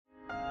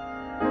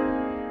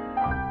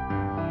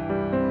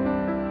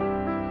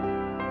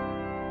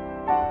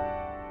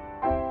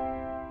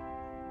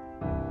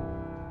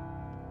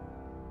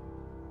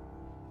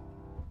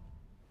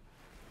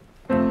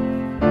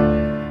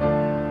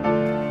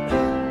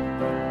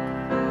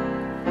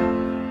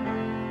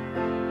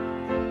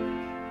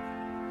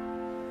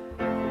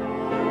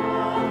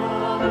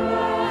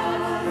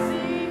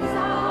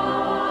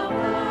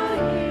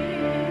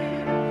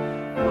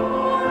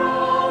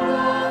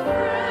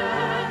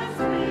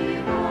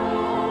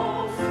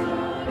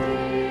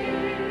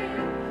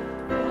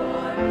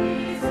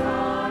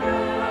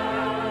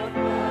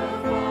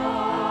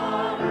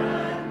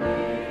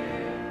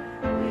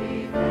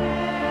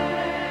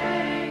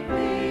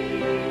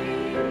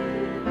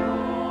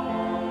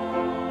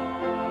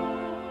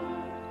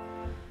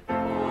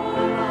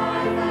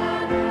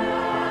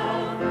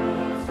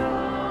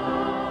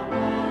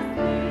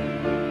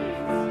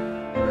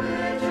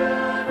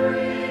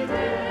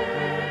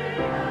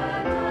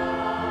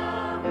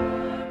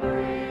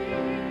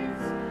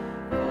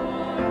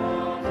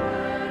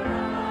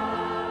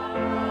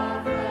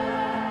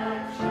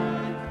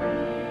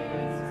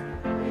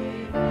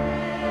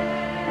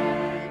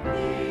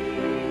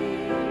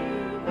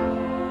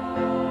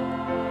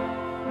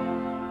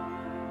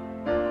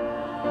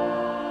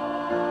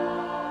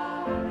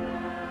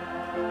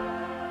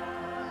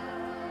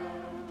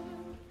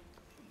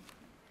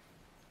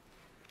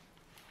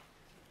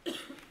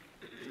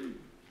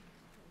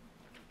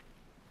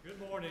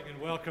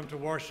welcome to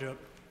worship.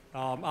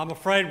 I'm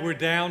afraid we're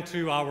down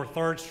to our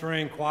third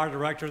string choir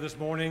director this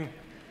morning.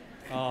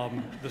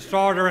 The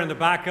starter and the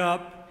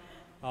backup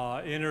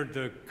entered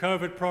the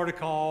COVID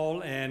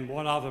protocol, and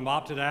one of them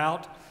opted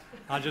out.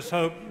 I just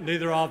hope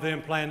neither of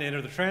them plan to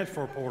enter the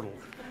transfer portal.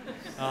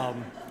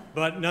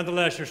 But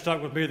nonetheless, you're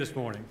stuck with me this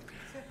morning.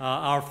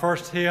 Our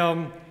first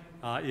hymn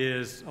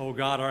is "O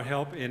God, Our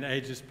Help in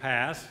Ages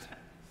Past."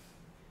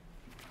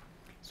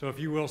 So if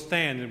you will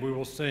stand, and we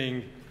will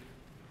sing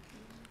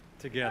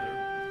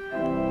together.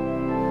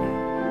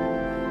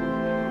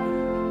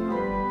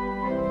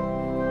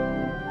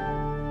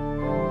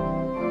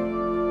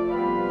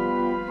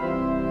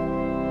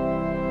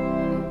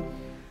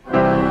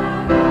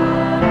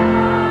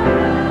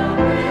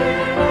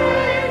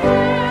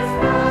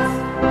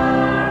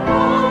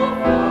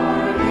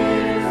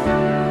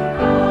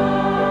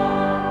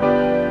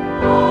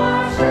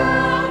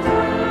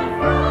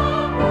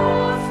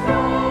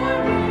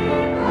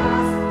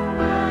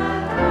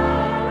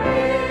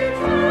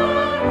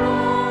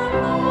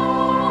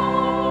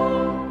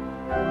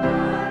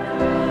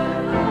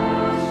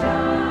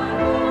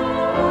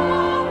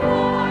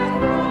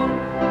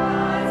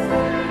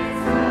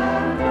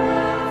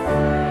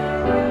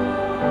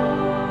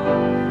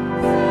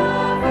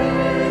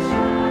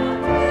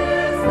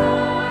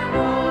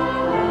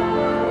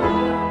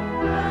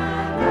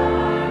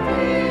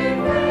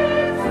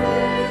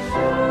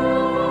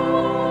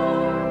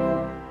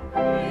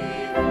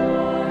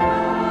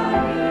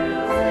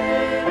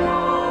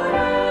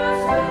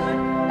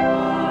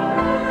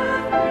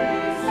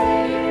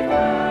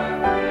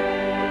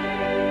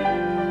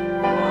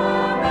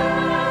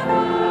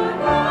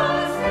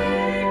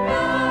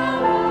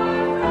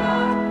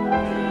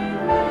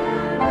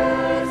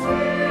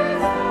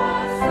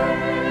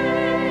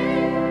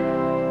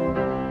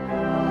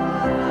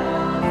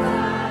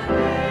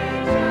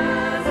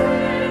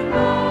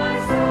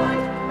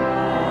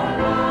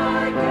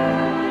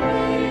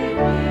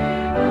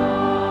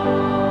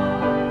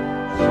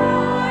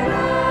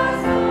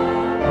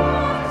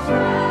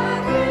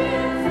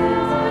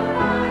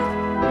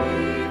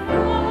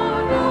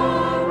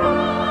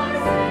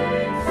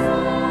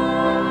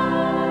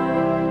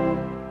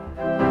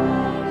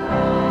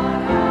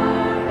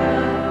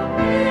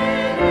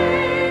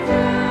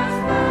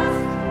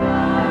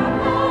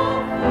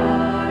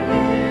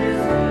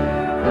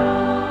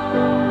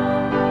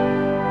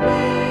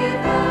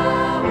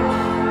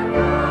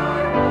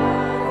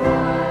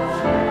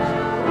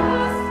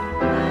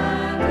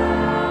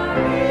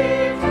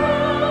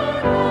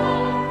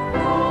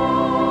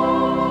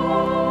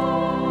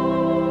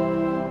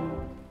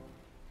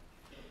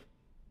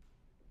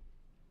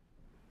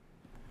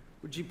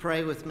 Would you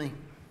pray with me?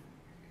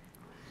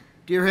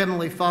 Dear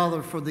Heavenly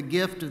Father, for the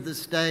gift of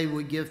this day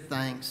we give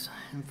thanks.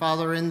 And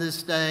Father, in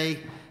this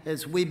day,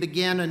 as we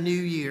begin a new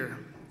year,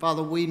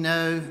 Father, we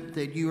know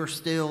that you are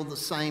still the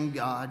same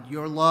God.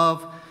 Your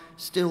love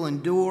still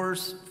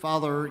endures.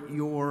 Father,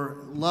 your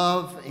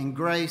love and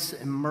grace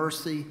and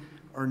mercy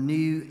are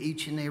new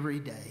each and every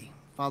day.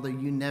 Father,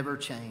 you never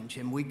change.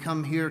 And we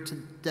come here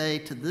today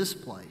to this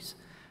place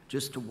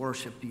just to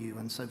worship you.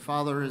 And so,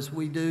 Father, as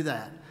we do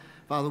that,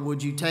 Father,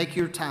 would you take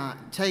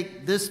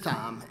this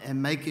time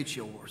and make it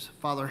yours.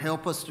 Father,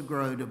 help us to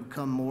grow to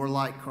become more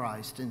like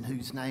Christ, in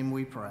whose name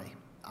we pray.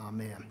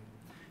 Amen.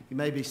 You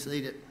may be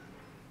seated.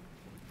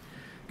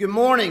 Good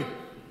morning.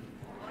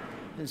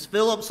 As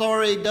Philip's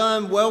already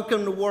done,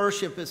 welcome to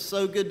worship. It's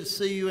so good to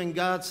see you in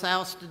God's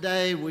house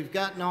today. We've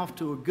gotten off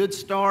to a good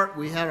start.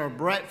 We had our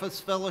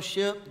breakfast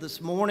fellowship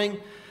this morning.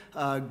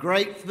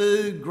 Great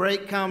food,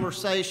 great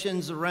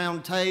conversations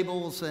around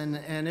tables,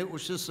 and it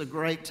was just a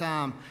great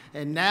time.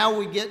 And now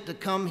we get to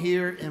come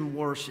here and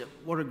worship.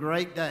 What a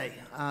great day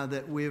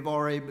that we've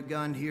already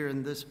begun here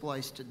in this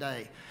place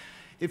today.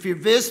 If you're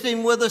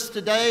visiting with us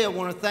today, I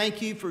want to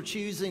thank you for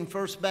choosing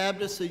First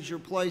Baptist as your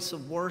place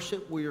of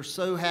worship. We are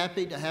so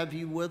happy to have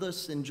you with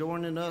us and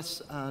joining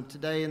us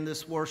today in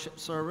this worship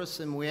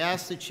service. And we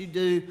ask that you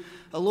do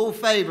a little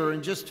favor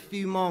in just a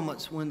few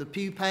moments. When the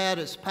pew pad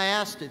is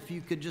passed, if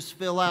you could just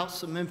fill out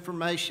some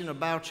information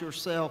about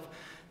yourself,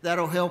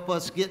 that'll help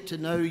us get to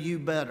know you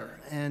better.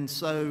 And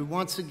so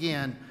once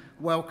again,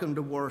 welcome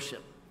to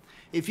worship.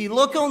 If you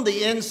look on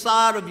the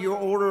inside of your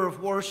order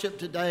of worship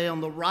today, on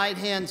the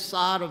right-hand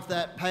side of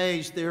that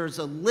page, there's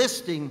a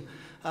listing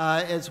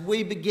as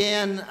we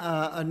begin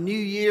a new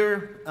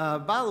year.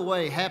 By the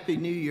way, Happy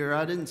New Year.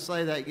 I didn't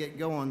say that get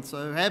going,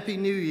 so Happy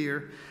New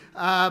Year.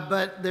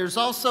 But there's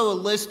also a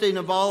listing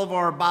of all of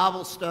our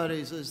Bible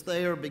studies as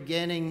they are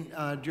beginning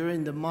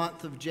during the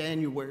month of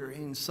January.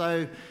 And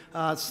so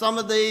some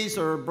of these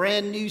are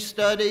brand new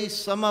studies.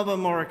 Some of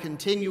them are a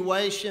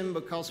continuation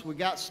because we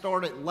got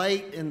started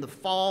late in the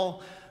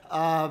fall.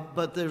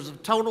 But there's a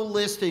total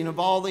listing of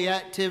all the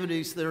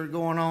activities that are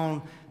going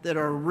on that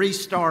are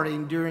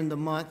restarting during the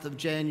month of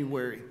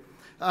January.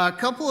 A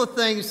couple of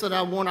things that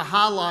I want to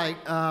highlight.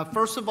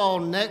 First of all,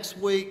 next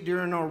week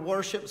during our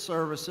worship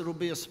service, it'll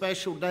be a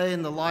special day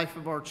in the life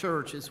of our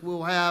church, as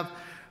we'll have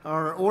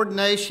our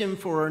ordination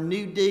for our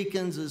new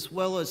deacons as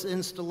well as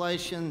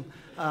installation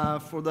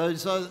for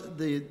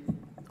the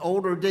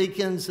older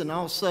deacons and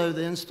also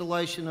the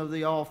installation of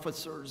the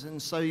officers.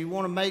 And so you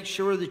want to make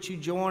sure that you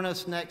join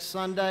us next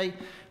Sunday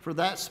for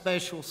that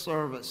special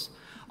service.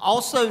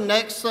 Also,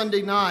 next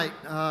Sunday night,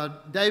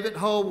 David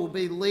Hull will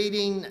be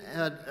leading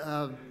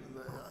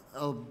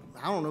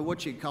I don't know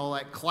what you'd call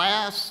that,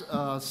 class,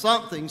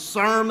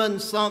 sermon,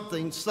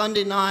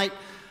 Sunday night,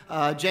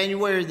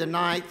 January the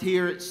 9th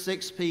here at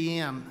 6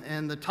 p.m.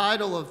 And the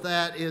title of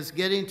that is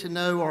Getting to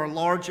Know Our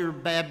Larger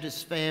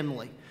Baptist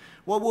Family.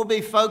 What we'll be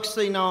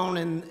focusing on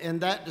in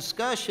that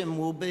discussion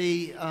will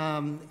be,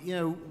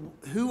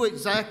 who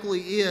exactly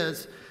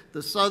is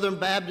the Southern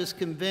Baptist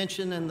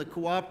Convention and the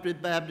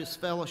Cooperative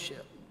Baptist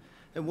Fellowship?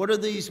 And what do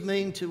these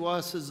mean to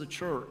us as a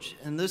church?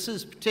 And this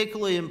is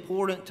particularly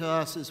important to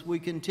us as we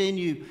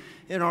continue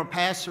in our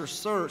pastor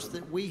search,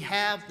 that we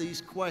have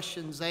these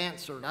questions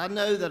answered. I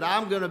know that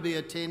I'm going to be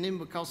attending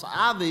because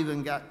I've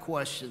even got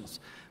questions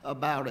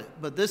about it.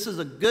 But this is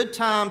a good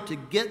time to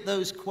get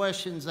those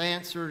questions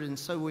answered, and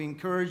so we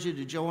encourage you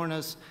to join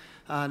us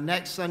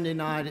next Sunday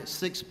night at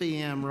 6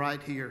 p.m.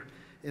 right here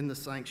in the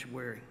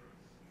sanctuary.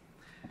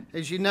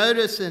 As you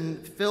notice,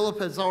 and Philip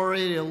has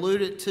already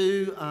alluded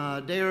to,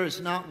 Adair is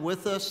not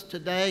with us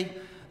today.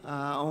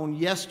 On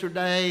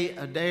yesterday,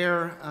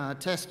 Adair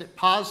tested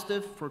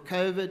positive for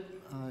COVID.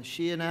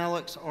 She and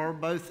Alex are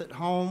both at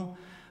home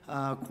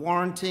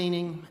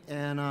quarantining,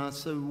 and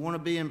so we want to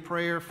be in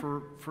prayer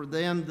for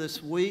them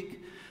this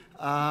week.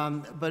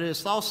 But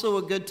it's also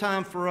a good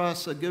time for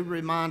us, a good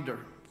reminder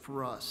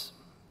for us,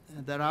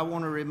 that I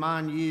want to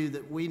remind you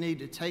that we need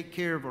to take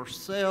care of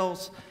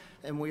ourselves,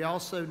 and we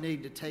also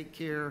need to take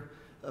care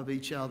of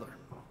each other.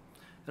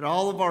 At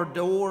all of our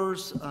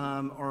doors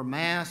are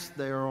masks.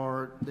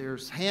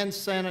 There's hand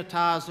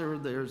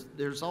sanitizer.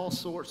 There's all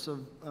sorts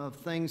of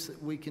things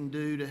that we can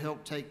do to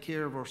help take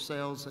care of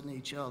ourselves and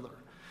each other.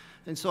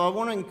 And so I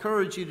want to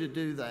encourage you to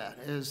do that.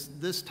 As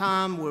this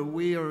time where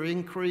we are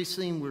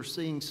increasing, we're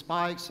seeing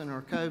spikes in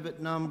our COVID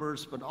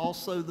numbers, but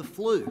also the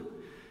flu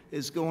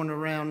is going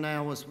around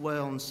now as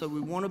well. And so we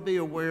want to be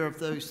aware of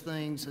those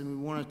things, and we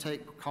want to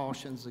take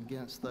precautions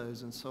against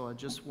those. And so I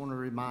just want to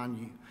remind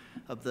you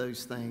of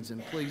those things.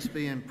 And please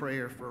be in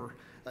prayer for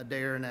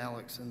Adair and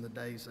Alex in the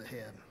days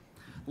ahead.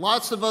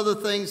 Lots of other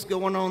things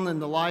going on in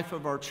the life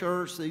of our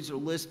church. These are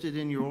listed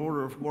in your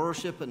order of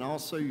worship and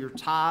also your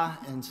tie.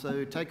 And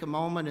so take a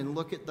moment and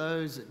look at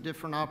those at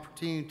different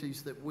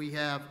opportunities that we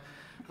have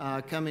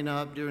coming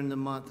up during the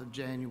month of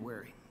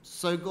January.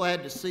 So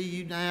glad to see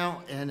you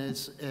now, and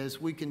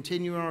as we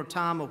continue our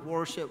time of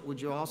worship,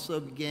 would you also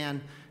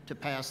begin to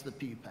pass the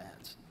pew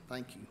pads?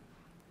 Thank you.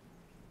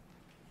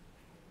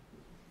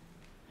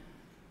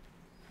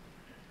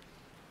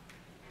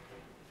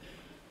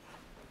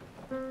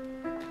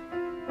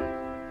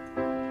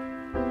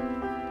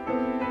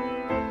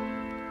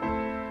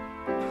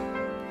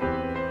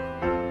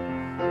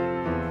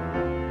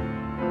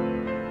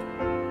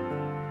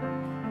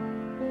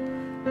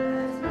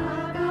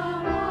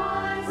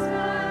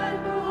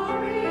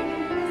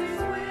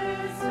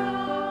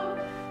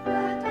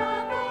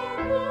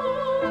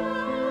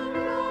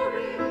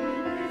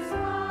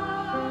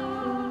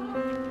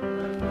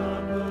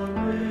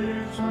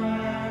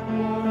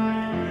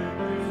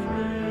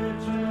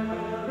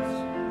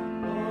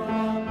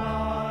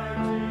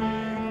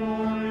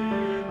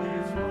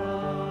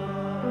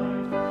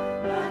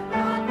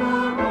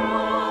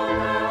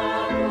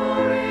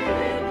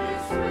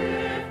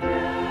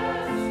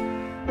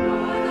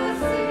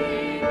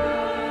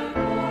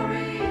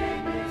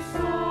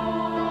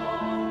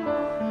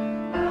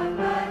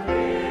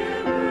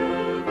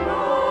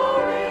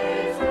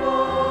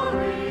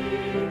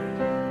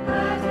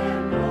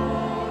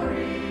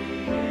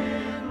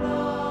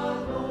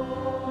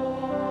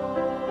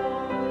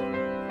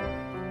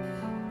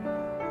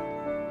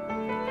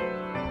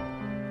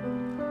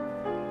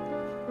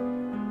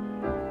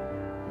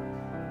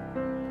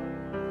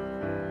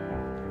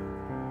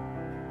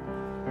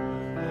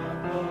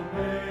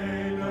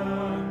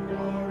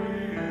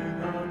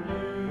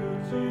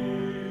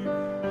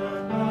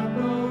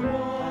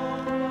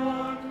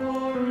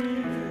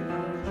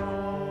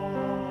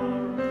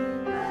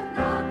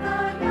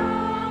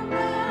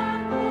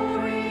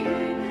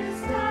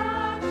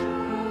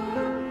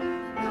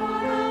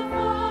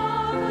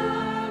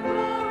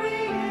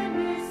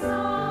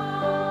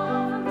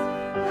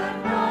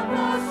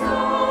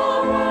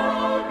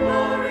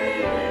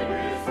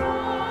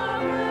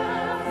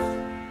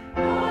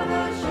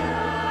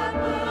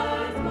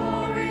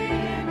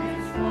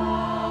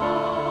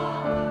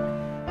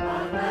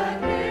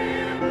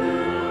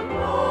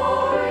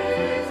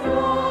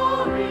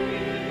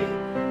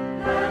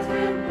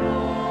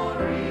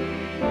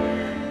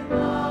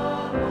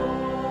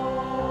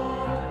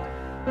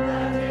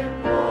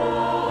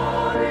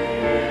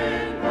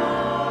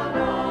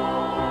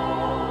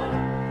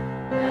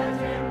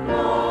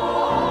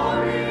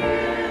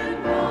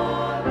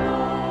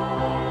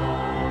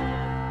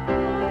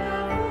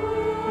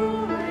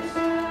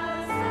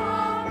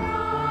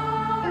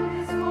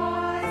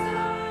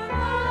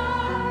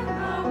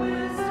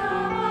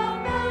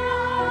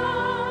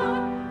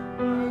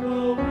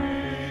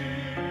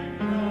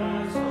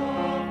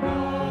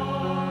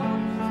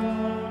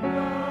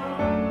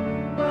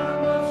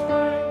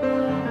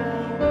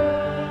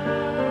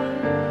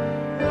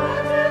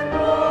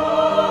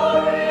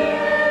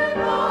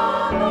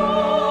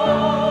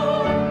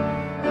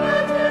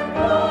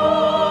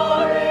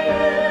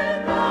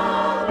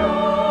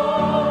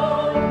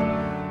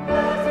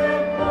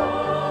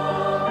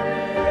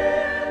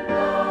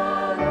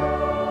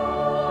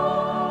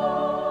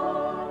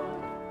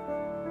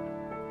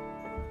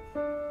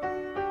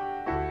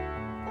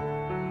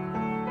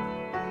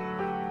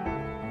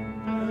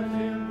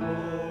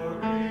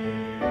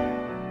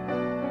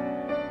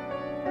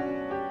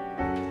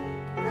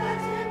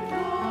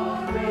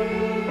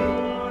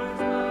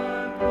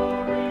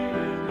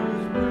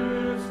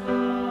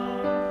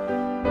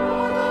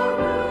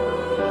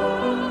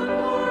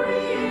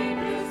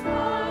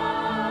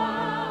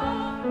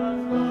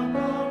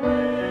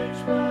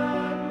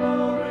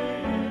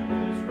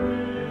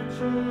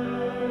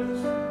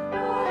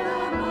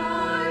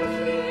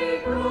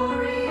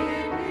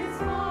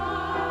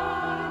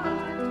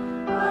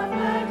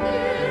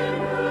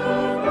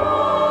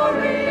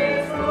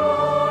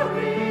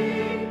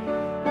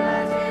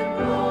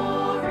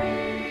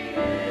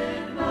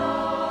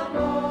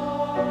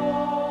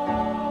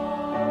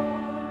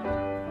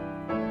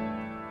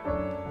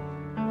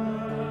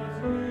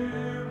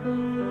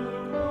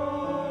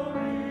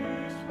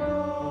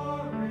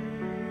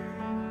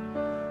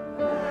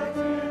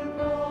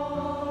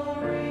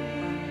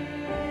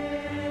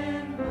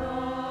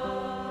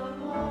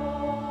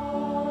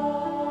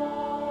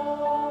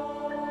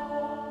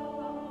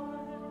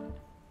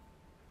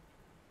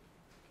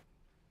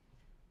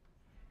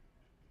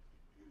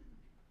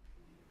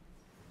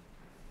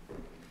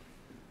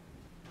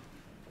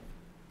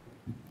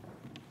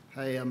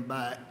 Hey, I'm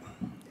back.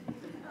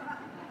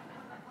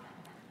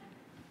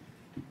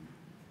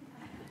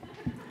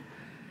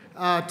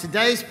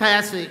 Today's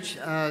passage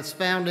is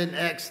found in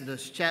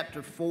Exodus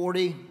chapter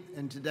 40,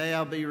 and today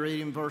I'll be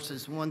reading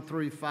verses 1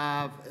 through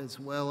 5 as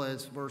well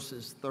as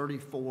verses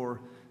 34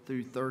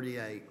 through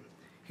 38.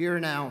 Hear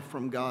now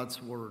from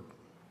God's word.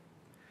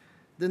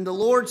 Then the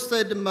Lord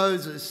said to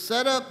Moses,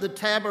 "Set up the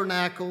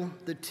tabernacle,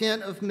 the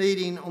tent of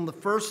meeting, on the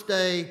first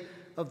day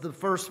of the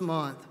first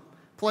month.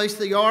 Place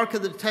the ark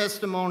of the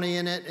testimony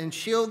in it and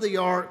shield the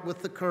ark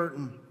with the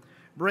curtain.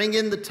 Bring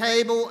in the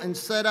table and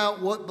set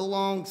out what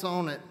belongs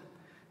on it.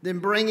 Then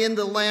bring in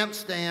the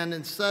lampstand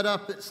and set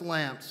up its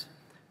lamps.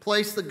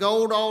 Place the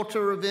gold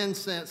altar of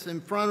incense in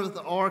front of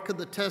the ark of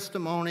the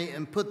testimony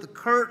and put the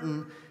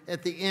curtain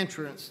at the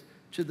entrance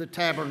to the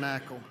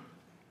tabernacle."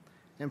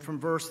 And from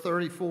verse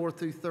 34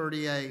 through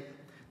 38.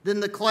 Then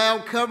the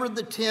cloud covered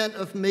the tent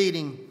of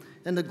meeting,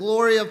 and the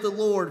glory of the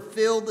Lord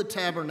filled the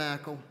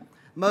tabernacle.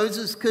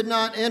 Moses could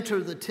not enter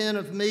the tent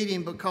of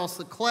meeting because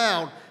the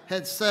cloud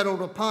had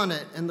settled upon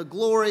it, and the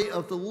glory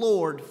of the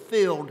Lord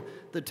filled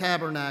the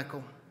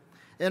tabernacle.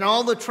 In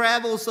all the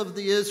travels of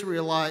the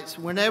Israelites,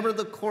 whenever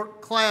the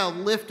cloud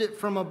lifted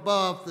from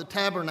above the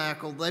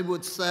tabernacle, they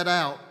would set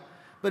out.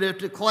 But if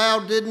the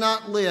cloud did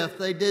not lift,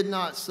 they did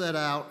not set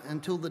out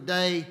until the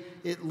day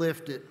it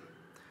lifted.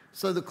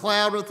 So the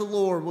cloud of the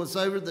Lord was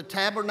over the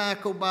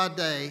tabernacle by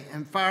day,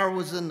 and fire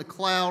was in the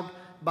cloud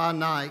by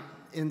night,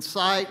 in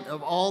sight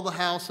of all the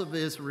house of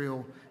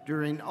Israel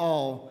during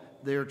all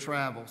their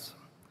travels.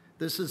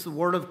 This is the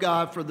word of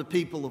God for the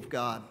people of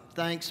God.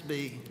 Thanks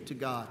be to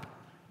God.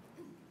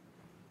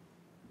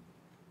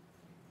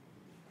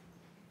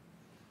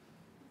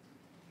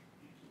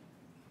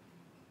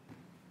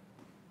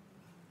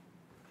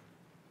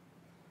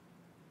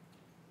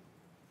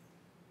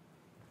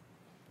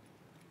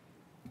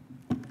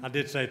 I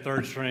did say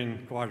third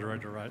string choir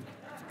director, right?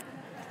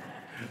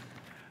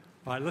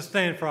 All right, let's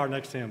stand for our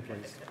next hymn,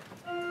 please.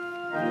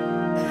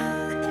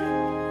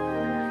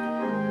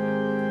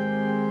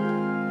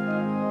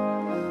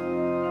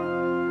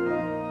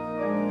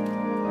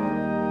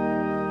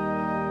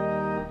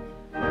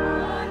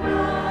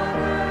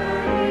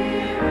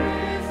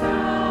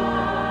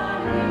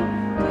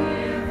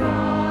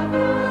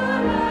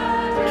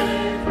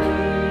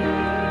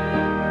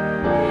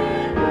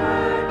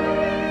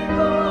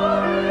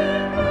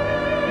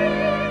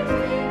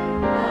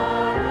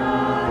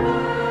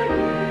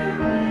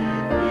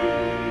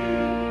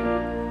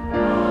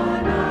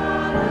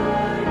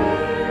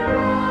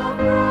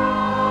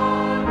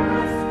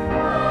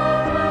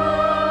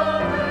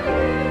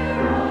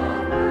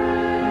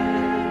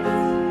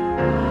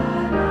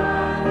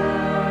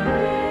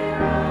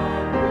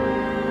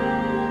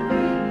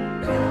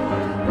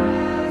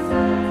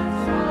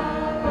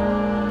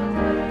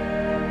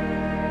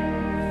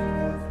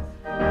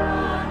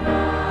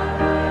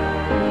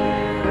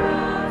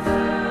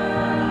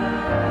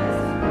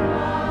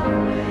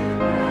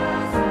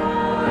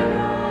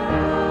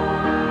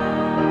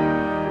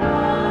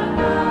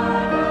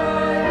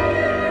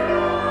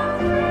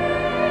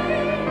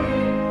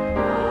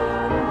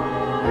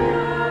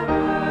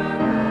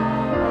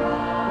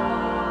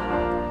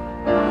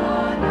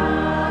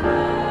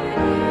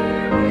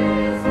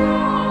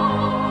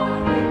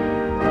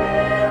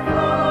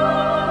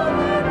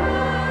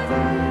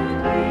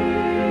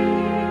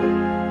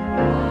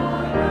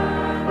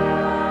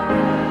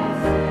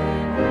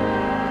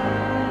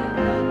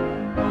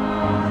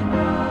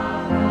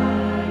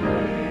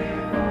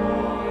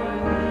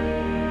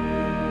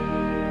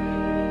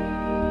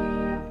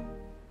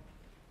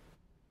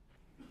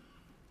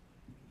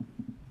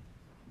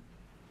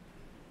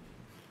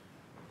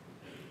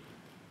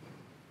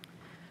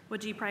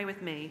 Would you pray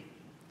with me?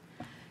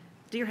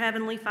 Dear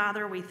Heavenly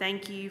Father, we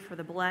thank you for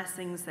the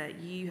blessings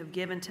that you have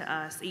given to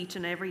us each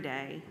and every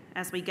day.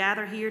 As we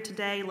gather here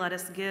today, let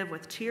us give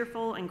with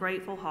cheerful and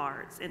grateful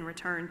hearts in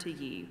return to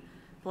you.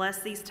 Bless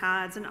these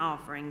tithes and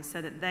offerings so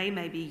that they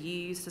may be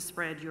used to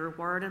spread your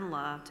word and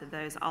love to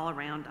those all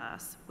around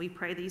us. We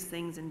pray these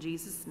things in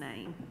Jesus'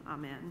 name.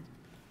 Amen.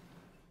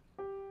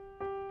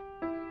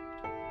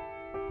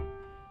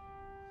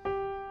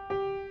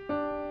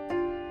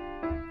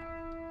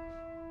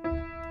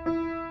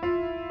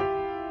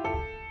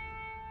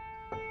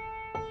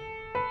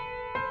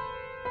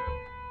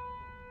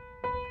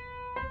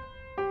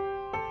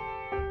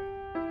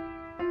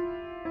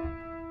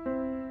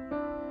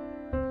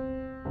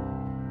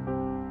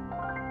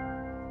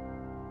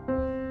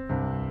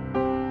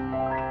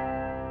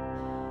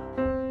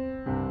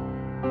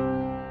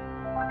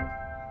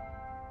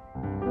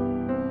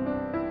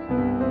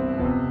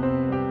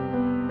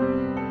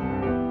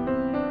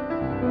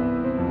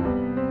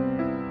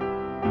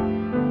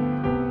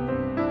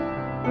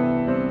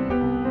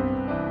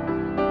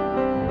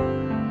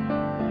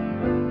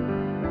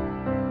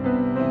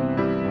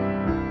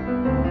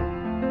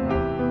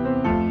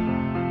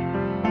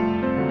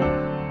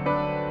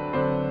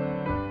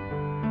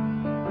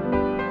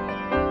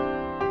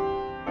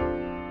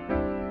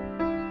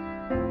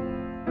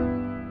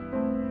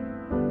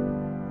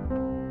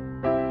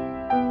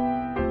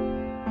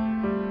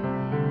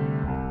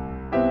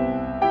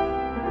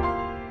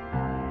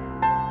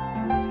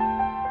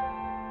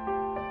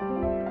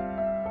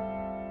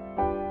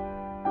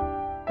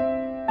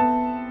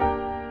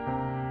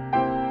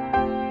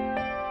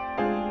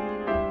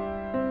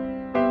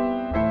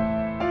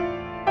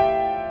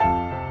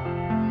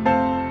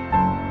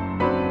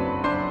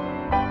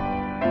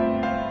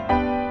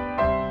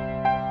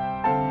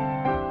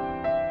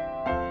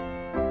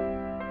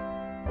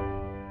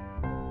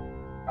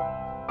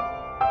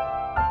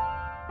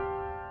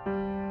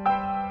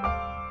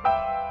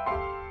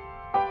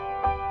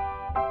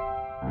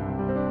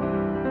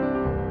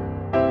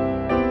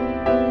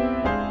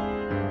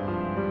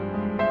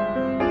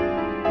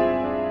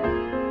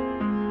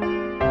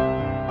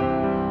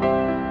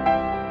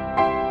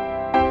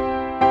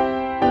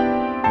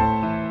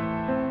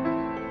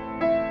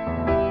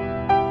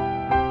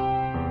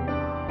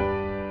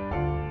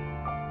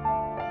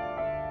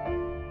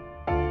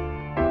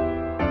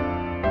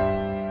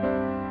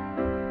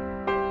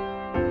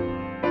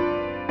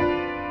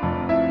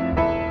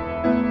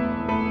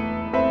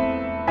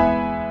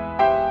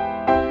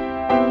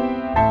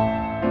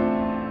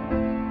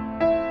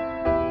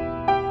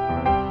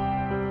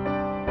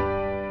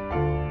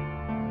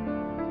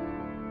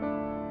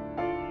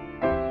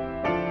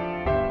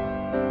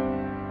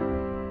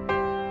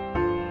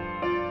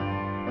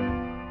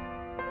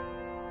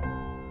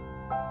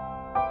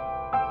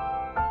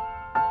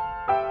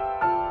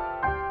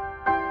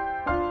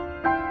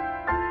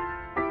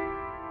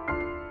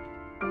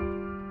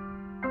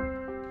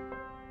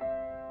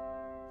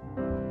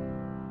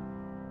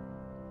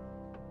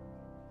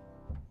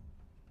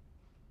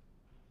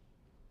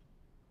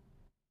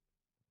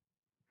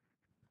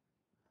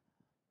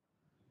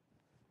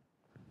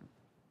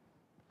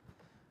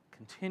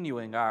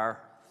 Continuing our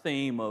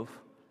theme of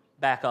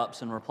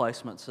backups and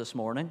replacements this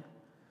morning,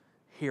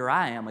 here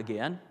I am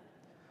again.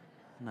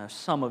 Now,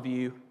 some of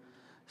you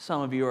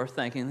are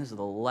thinking, this is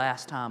the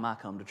last time I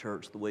come to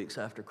church the weeks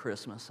after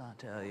Christmas, I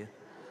tell you.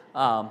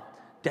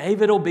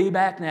 David will be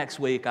back next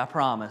week, I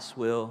promise.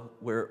 We're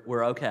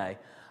okay.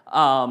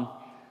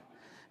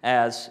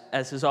 As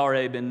has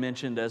already been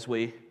mentioned, as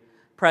we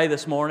pray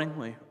this morning,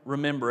 we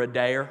remember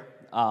Adair,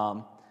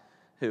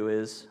 who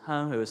is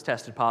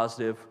tested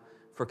positive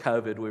for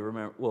COVID.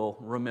 We'll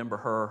remember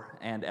her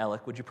and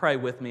Alec. Would you pray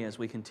with me as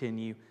we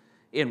continue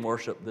in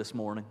worship this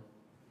morning?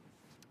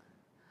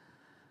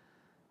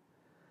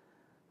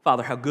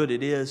 Father, how good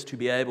it is to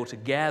be able to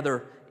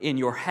gather in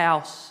your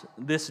house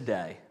this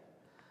day.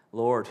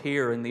 Lord,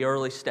 here in the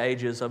early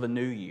stages of a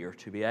new year,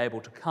 to be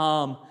able to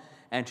come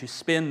and to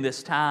spend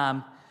this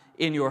time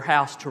in your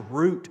house to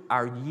root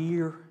our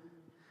year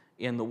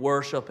in the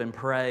worship and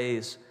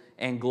praise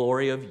and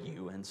glory of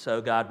you. And so,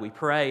 God, we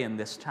pray in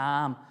this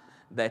time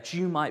that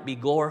you might be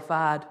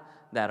glorified,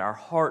 that our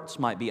hearts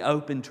might be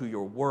open to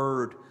your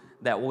word,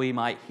 that we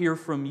might hear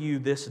from you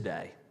this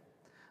day,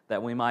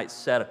 that we might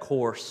set a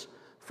course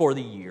for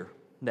the year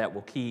that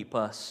will keep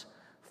us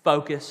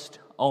focused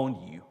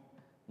on you.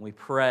 We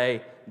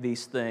pray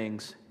these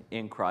things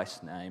in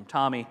Christ's name.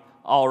 Tommy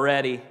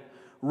already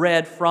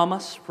read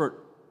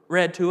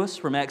to us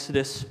from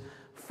Exodus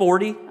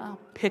 40. I'll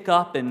pick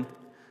up and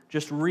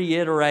just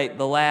reiterate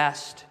the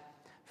last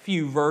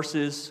few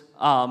verses,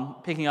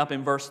 picking up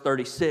in verse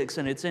 36.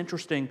 And it's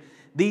interesting,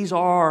 these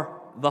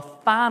are the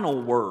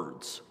final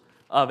words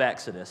of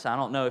Exodus. I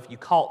don't know if you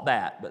caught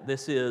that, but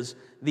this is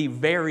the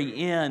very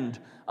end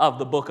of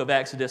the book of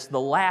Exodus. The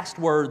last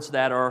words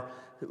that are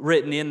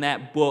written in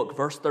that book,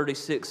 verse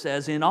 36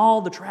 says, "In all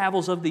the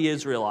travels of the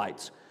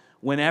Israelites,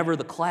 whenever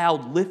the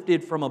cloud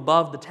lifted from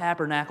above the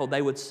tabernacle,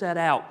 they would set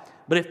out.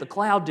 But if the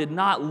cloud did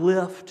not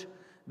lift,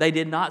 they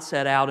did not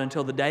set out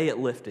until the day it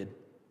lifted.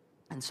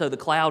 And so the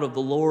cloud of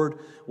the Lord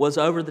was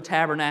over the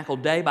tabernacle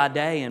day by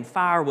day, and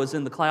fire was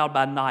in the cloud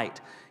by night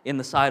in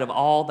the sight of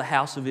all the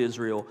house of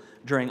Israel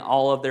during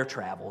all of their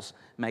travels."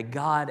 May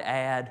God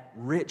add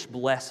rich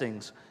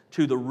blessings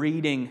to the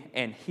reading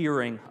and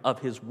hearing of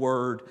His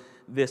Word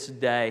this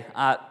day.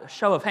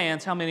 Show of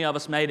hands, how many of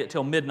us made it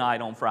till midnight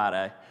on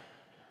Friday?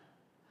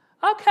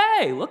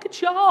 Okay, look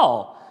at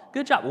y'all.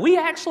 Good job. We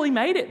actually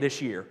made it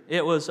this year.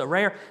 It was a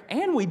rare,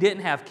 and we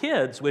didn't have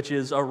kids, which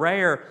is a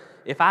rare.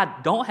 If I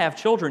don't have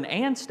children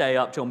and stay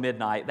up till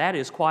midnight, that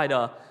is quite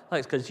a,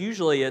 because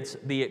usually it's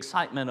the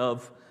excitement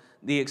of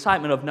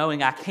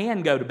knowing I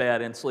can go to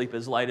bed and sleep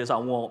as late as I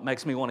want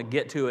makes me want to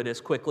get to it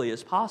as quickly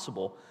as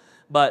possible.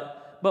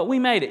 But we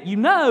made it. You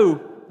know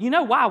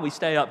why we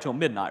stay up till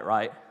midnight,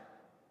 right?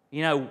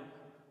 You know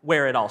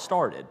where it all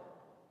started.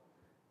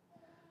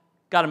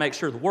 Got to make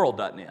sure the world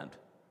doesn't end.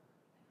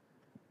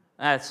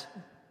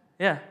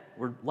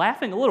 We're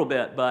laughing a little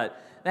bit, but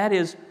that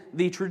is,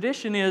 the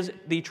tradition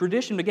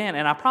began,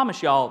 and I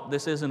promise y'all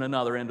this isn't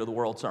another end of the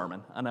world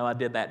sermon. I know I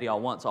did that to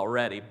y'all once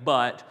already,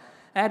 but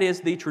that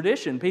is the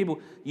tradition. People,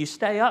 you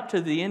stay up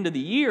to the end of the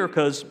year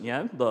because,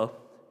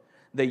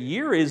 the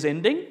year is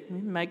ending.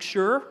 Make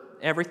sure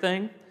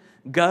everything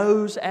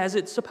goes as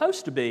it's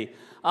supposed to be.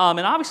 And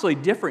obviously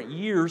different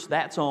years,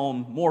 that's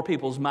on more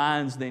people's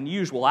minds than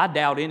usual. I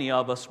doubt any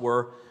of us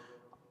were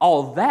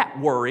all that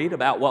worried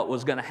about what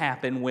was going to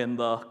happen when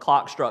the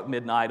clock struck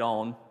midnight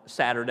on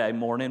Saturday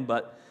morning,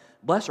 but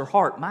bless her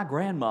heart, my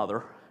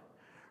grandmother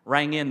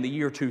rang in the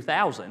year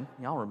 2000.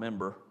 Y'all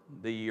remember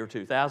the year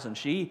 2000.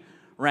 She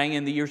rang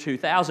in the year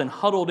 2000,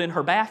 huddled in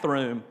her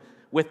bathroom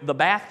with the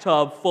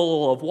bathtub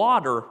full of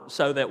water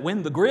so that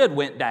when the grid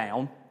went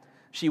down,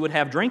 she would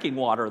have drinking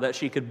water that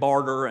she could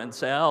barter and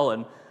sell,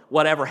 and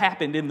whatever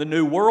happened in the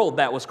new world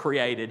that was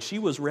created, she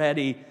was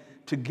ready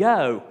to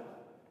go.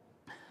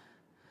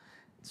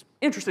 It's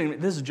interesting,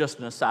 this is just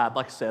an aside.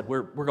 Like I said,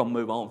 we're going to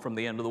move on from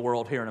the end of the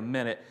world here in a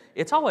minute.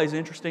 It's always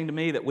interesting to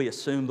me that we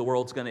assume the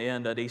world's going to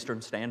end at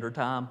Eastern Standard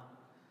Time.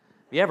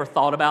 You ever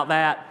thought about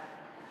that?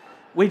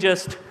 We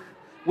just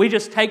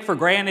take for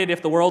granted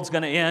if the world's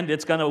going to end,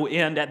 it's going to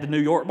end at the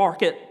New York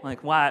market.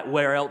 Like, why?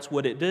 Where else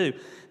would it do?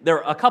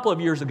 A couple of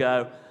years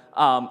ago,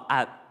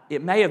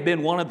 it may have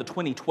been one of the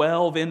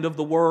 2012 end of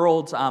the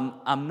worlds.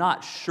 I'm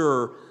not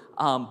sure,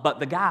 but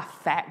the guy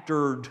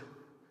factored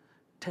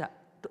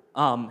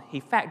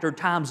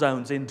time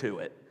zones into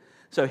it.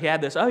 So he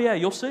had this,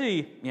 you'll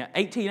see,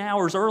 18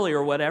 hours earlier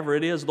or whatever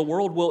it is, the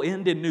world will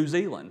end in New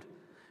Zealand.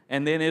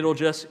 And then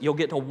you'll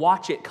get to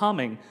watch it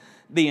coming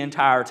the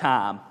entire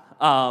time.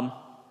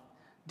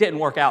 Didn't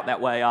work out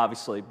that way,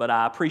 obviously, but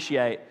I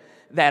appreciate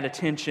that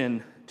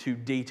attention to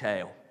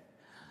detail.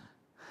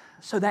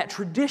 So that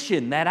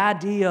tradition, that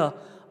idea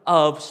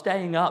of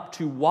staying up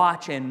to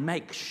watch and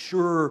make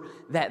sure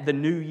that the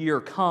new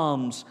year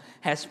comes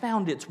has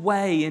found its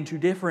way into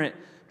different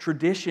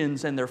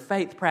traditions and their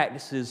faith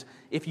practices.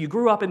 If you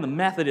grew up in the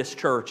Methodist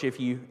Church, if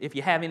you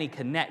have any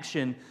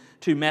connection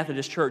to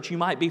Methodist Church, you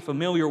might be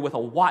familiar with a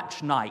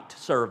watch night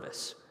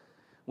service,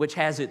 which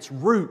has its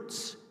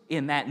roots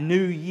in that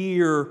New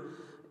Year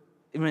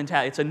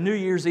mentality. It's a New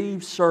Year's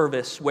Eve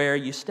service where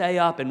you stay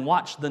up and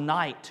watch the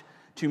night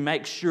to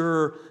make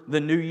sure the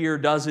new year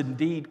does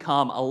indeed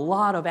come. A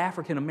lot of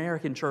African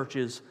American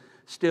churches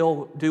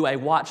still do a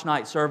watch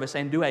night service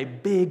and do a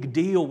big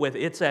deal with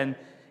it.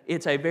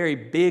 It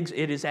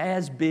is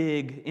as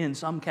big in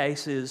some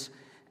cases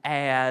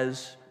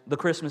as the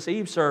Christmas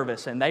Eve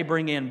service, and they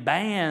bring in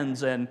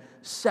bands and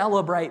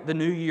celebrate the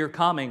new year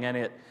coming, and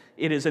it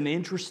is an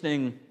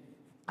interesting,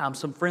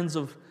 some friends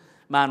of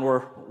mine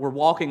were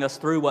walking us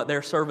through what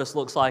their service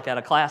looks like at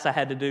a class I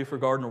had to do for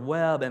Gardner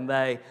Webb, and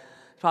they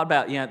talked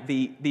about,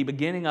 the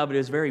beginning of it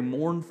is very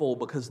mournful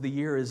because the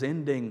year is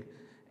ending,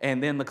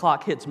 and then the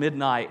clock hits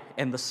midnight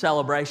and the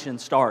celebration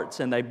starts,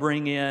 and they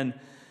bring in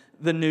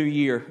the new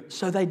year.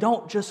 So they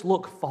don't just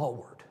look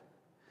forward.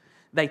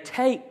 They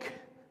take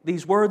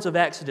these words of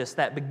Exodus,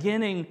 that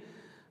beginning,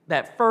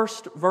 that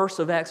first verse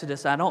of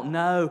Exodus. I don't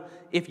know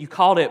if you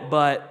caught it,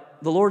 but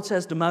the Lord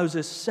says to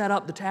Moses, set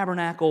up the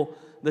tabernacle,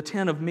 the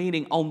tent of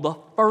meeting, on the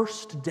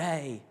first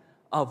day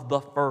of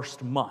the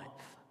first month.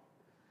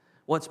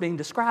 What's being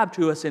described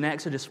to us in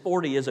Exodus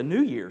 40 is a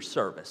New Year's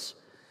service.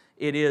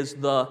 It is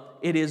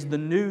the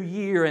new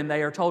year, and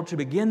they are told to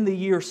begin the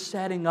year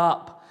setting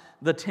up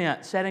the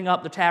tent, setting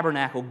up the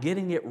tabernacle,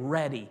 getting it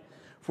ready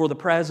for the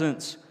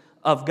presence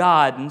of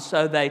God. And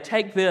so they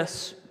take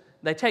this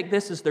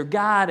as their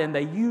guide, and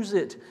they use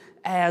it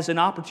as an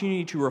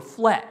opportunity to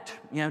reflect,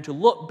 to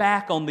look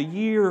back on the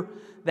year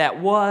that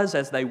was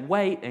as they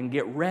wait and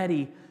get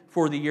ready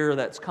for the year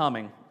that's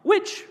coming,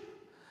 which,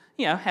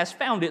 has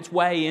found its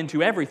way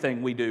into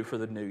everything we do for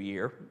the new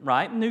year,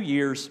 right? New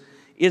Year's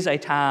is a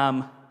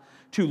time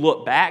to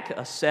look back,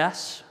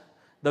 assess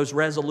those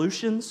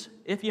resolutions,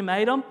 if you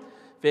made them,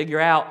 figure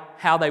out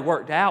how they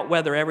worked out,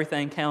 whether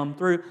everything came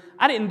through.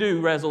 I didn't do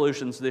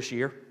resolutions this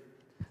year.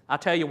 I'll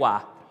tell you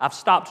why. I've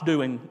stopped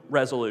doing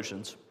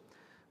resolutions.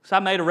 So I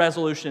made a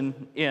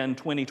resolution in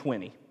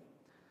 2020.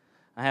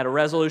 I had a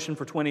resolution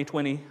for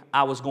 2020.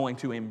 I was going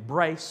to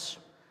embrace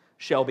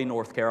Shelby,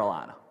 North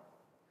Carolina.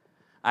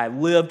 I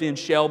lived in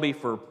Shelby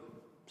for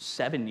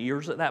 7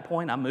 years at that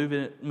point. I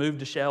moved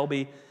to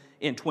Shelby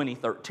in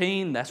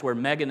 2013. That's where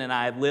Megan and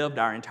I had lived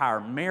our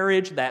entire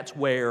marriage. That's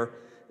where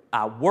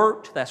I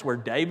worked. That's where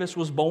Davis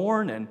was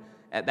born. And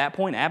at that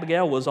point,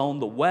 Abigail was on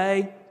the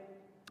way.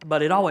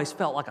 But it always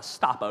felt like a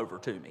stopover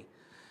to me.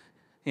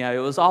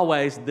 It was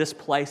always this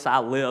place I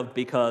lived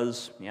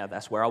because,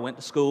 that's where I went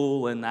to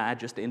school and I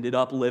just ended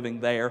up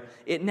living there.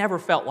 It never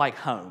felt like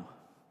home.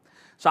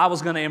 So I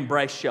was going to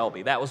embrace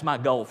Shelby. That was my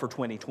goal for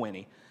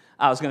 2020.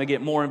 I was going to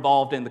get more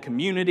involved in the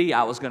community.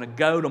 I was going to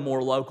go to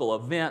more local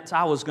events.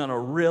 I was going to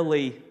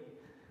really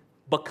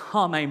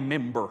become a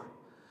member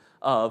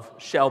of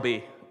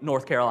Shelby,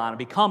 North Carolina,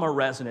 become a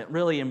resident,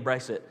 really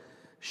embrace it,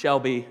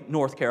 Shelby,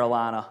 North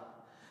Carolina.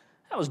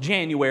 That was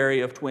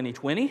January of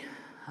 2020.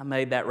 I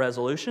made that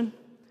resolution.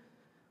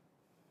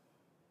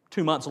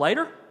 2 months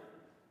later,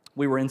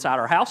 we were inside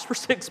our house for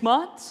 6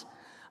 months.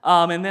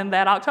 And then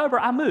that October,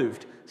 I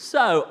moved.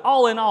 So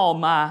all in all,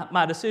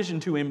 my decision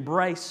to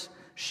embrace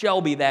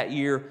Shelby that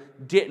year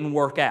didn't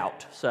work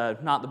out. So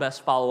not the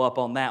best follow-up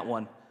on that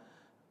one.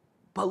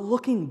 But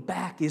looking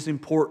back is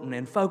important,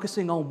 and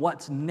focusing on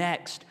what's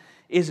next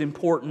is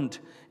important.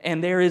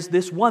 And there is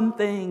this one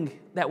thing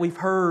that we've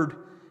heard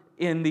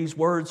in these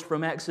words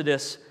from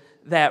Exodus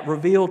that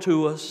reveal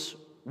to us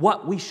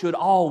what we should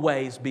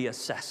always be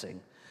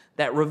assessing,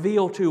 that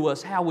reveal to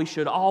us how we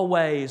should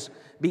always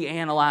be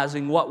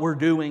analyzing what we're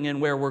doing and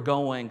where we're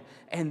going.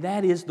 And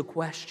that is the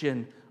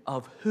question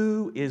of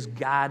who is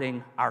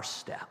guiding our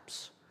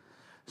steps.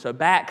 So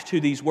back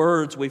to these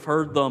words, we've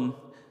heard them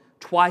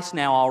twice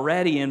now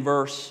already. In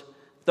verse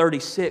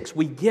 36,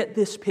 we get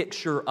this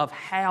picture of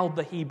how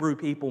the Hebrew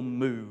people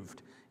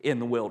moved in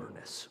the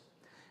wilderness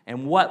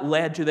and what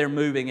led to their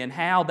moving and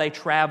how they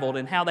traveled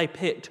and how they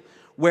picked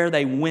where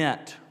they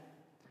went.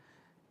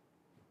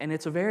 And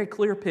it's a very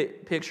clear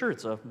picture.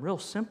 It's a real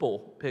simple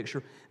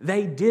picture.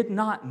 They did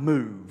not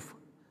move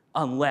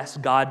unless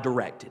God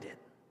directed it.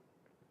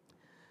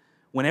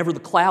 Whenever the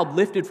cloud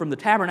lifted from the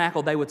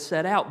tabernacle, they would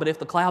set out. But if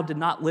the cloud did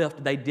not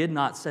lift, they did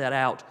not set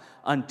out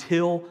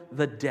until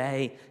the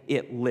day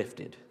it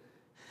lifted.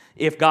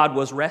 If God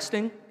was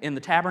resting in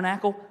the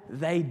tabernacle,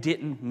 they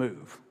didn't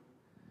move.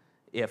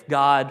 If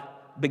God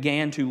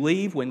began to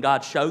leave, when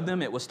God showed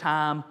them it was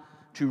time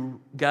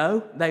to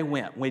go, they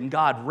went. When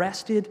God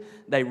rested,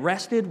 they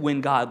rested.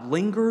 When God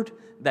lingered,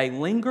 they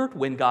lingered.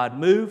 When God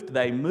moved,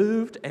 they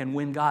moved. And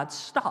when God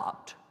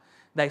stopped,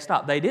 they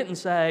stopped. They didn't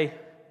say,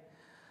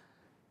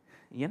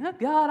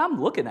 God,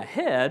 I'm looking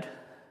ahead.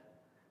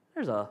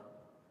 There's a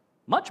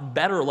much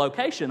better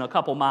location a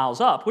couple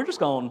miles up. We're just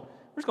going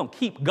to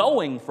keep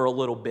going for a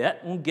little bit.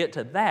 We'll get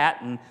to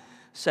that and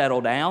settle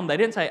down. They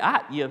didn't say,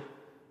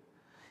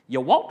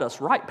 you walked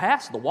us right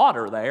past the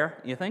water there.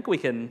 You think we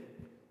can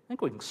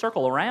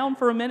circle around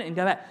for a minute and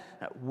go back?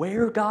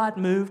 Where God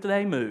moved,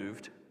 they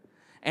moved.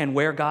 And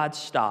where God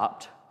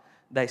stopped,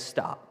 they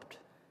stopped.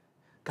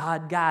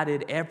 God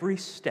guided every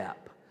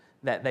step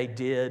that they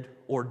did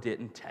or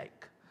didn't take.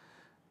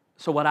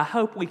 So what I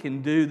hope we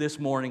can do this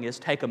morning is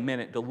take a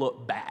minute to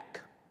look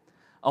back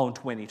on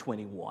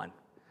 2021.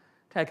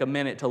 Take a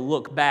minute to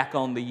look back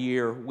on the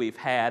year we've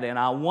had, and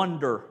I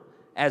wonder,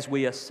 as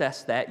we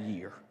assess that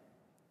year,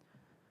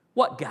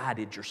 what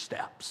guided your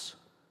steps?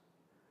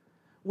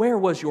 Where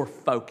was your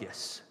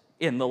focus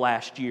in the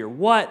last year?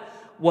 What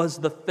was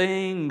the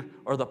thing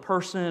or the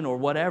person or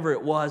whatever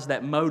it was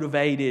that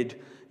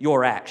motivated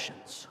your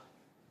actions?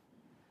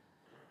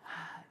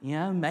 You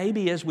know,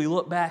 maybe as we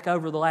look back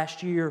over the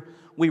last year,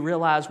 we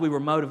realize we were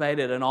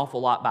motivated an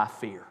awful lot by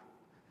fear.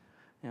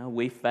 You know,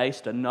 we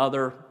faced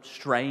another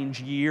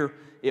strange year.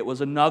 It was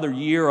another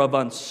year of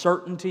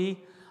uncertainty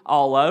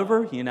all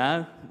over, you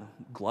know,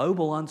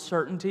 global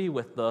uncertainty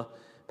with the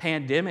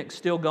pandemic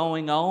still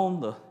going on,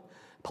 the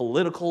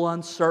political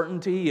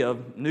uncertainty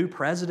of new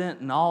president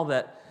and all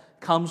that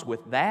comes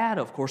with that.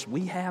 Of course,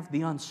 we have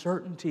the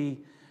uncertainty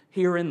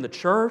here in the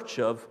church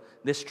of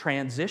this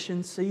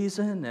transition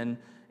season and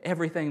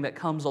everything that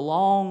comes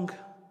along.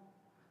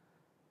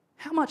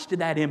 How much did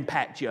that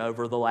impact you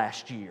over the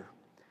last year,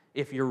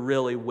 if you're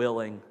really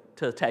willing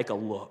to take a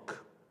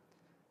look?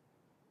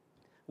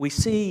 We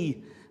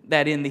see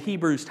that in the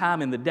Hebrews'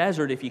 time in the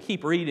desert, if you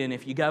keep reading,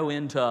 if you go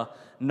into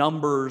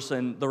Numbers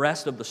and the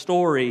rest of the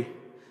story,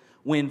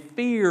 when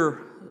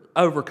fear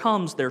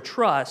overcomes their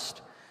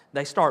trust,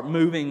 they start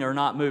moving or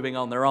not moving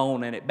on their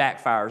own, and it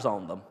backfires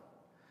on them.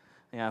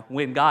 You know,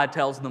 when God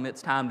tells them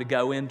it's time to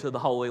go into the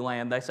Holy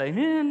Land, they say,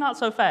 not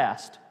so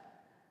fast.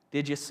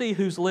 Did you see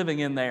who's living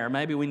in there?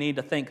 Maybe we need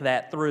to think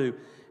that through.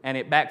 And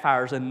it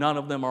backfires, and none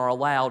of them are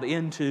allowed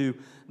into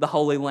the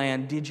Holy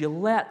Land. Did you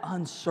let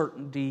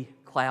uncertainty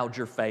cloud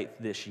your faith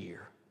this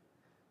year?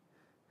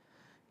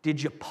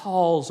 Did you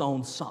pause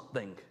on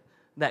something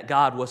that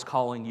God was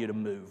calling you to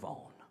move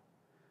on?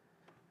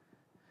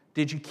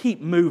 Did you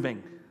keep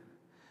moving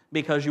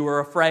because you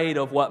were afraid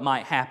of what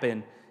might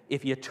happen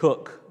if you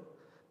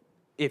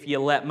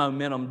let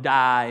momentum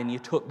die and you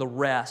took the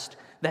rest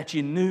that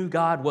you knew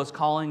God was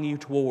calling you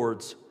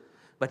towards,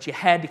 but you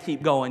had to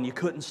keep going. You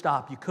couldn't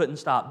stop. You couldn't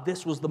stop.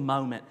 This was the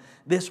moment.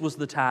 This was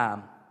the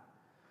time.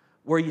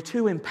 Were you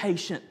too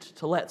impatient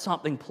to let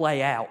something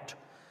play out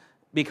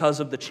because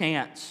of the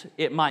chance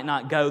it might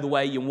not go the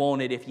way you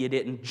wanted if you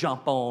didn't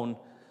jump on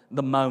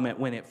the moment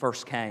when it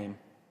first came?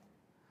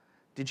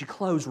 Did you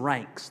close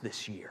ranks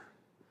this year?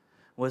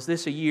 Was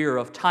this a year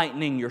of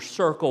tightening your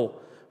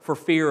circle for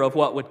fear of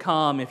what would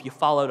come if you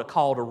followed a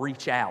call to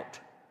reach out,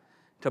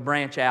 to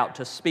branch out,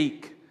 to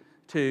speak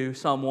to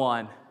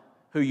someone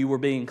who you were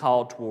being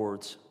called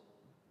towards?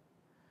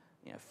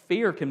 You know,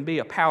 fear can be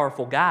a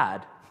powerful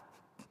guide.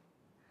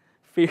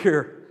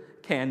 Fear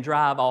can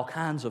drive all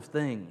kinds of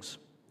things.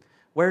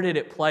 Where did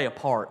it play a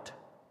part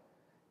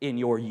in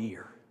your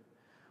year?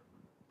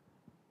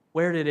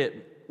 Where did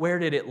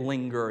it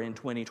linger in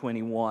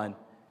 2021?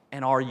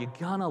 And are you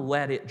gonna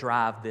let it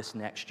drive this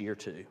next year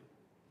too?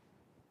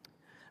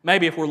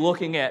 Maybe if we're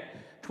looking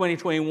at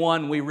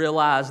 2021, we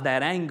realize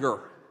that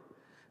anger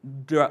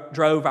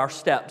drove our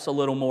steps a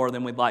little more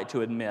than we'd like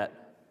to admit.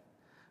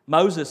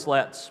 Moses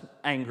lets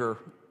anger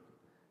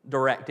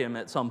direct him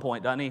at some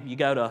point, doesn't he? You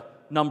go to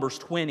Numbers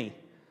 20.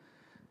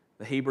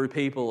 The Hebrew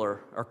people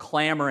are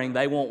clamoring.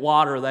 They want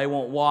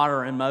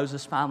water, and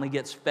Moses finally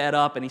gets fed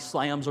up and he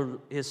slams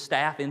his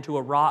staff into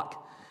a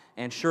rock,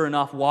 and sure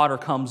enough, water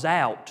comes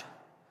out.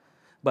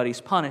 But he's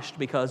punished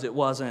because it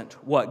wasn't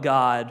what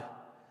God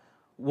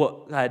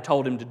had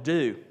told him to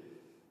do.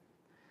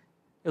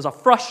 It was a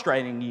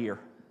frustrating year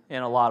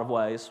in a lot of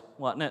ways,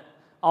 wasn't it?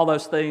 All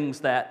those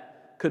things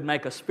that could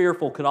make us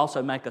fearful could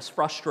also make us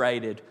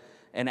frustrated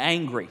and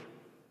angry.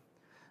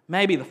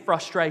 Maybe the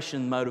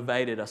frustration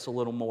motivated us a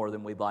little more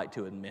than we'd like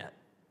to admit.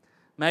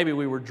 Maybe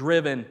we were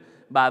driven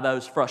by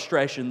those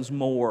frustrations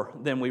more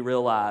than we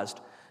realized.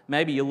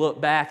 Maybe you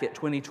look back at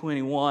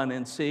 2021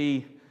 and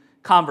see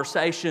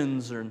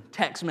conversations and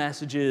text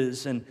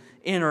messages and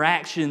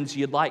interactions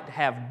you'd like to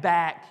have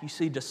back. You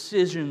see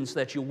decisions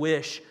that you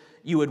wish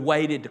you had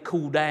waited to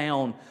cool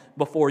down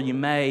before you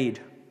made.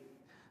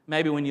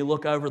 Maybe when you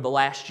look over the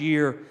last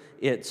year,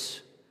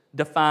 it's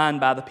defined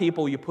by the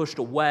people you pushed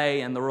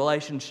away and the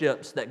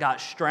relationships that got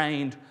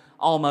strained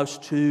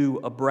almost to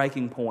a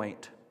breaking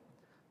point.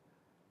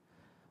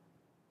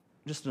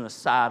 Just an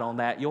aside on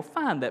that, you'll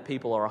find that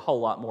people are a whole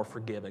lot more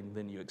forgiving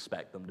than you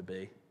expect them to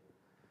be.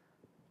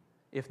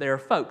 If there are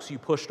folks you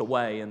pushed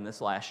away in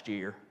this last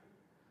year,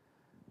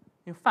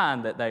 you'll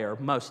find that they are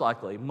most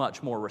likely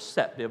much more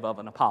receptive of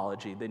an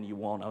apology than you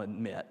want to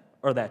admit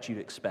or that you'd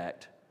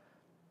expect.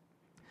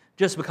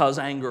 Just because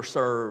anger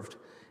served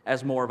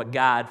as more of a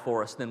guide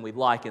for us than we'd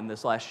like in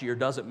this last year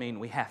doesn't mean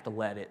we have to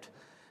let it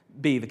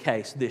be the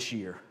case this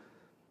year.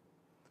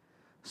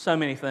 So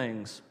many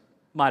things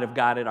might have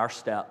guided our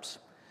steps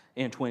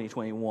in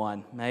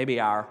 2021. Maybe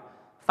our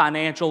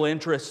financial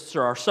interests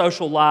or our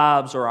social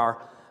lives or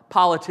our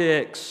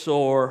politics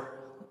or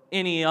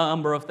any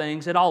number of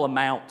things. It all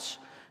amounts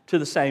to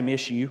the same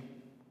issue.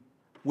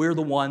 We're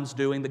the ones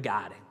doing the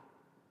guiding.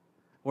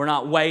 We're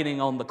not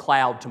waiting on the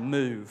cloud to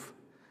move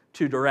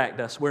to direct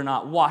us. We're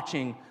not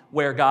watching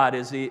where God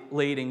is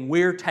leading.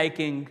 We're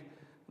taking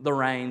the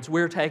reins.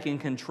 We're taking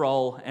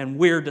control, and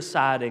we're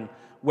deciding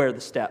where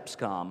the steps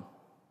come.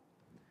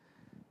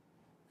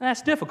 And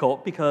that's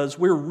difficult because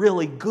we're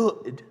really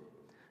good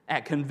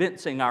at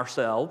convincing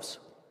ourselves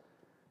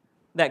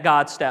that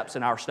God's steps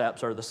and our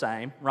steps are the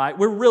same, right?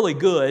 We're really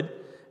good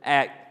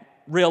at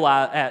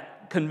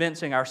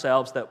convincing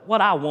ourselves that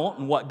what I want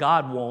and what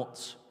God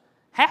wants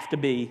have to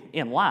be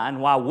in line.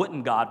 Why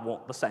wouldn't God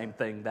want the same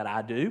thing that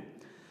I do?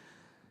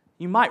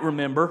 You might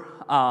remember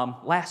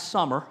last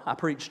summer I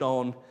preached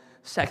on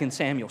 2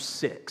 Samuel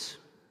 6.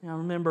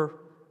 Remember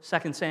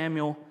 2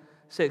 Samuel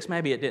 6?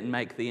 Maybe it didn't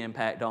make the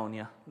impact on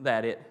you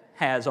that it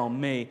has on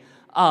me.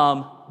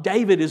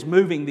 David is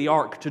moving the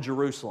ark to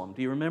Jerusalem.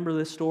 Do you remember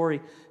this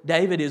story?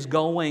 David is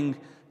going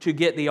to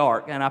get the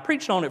ark, and I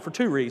preached on it for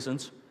two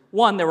reasons.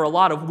 One, there were a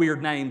lot of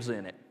weird names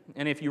in it.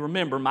 And if you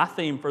remember, my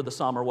theme for the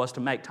summer was to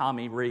make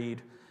Tommy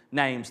read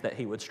names that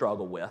he would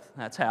struggle with.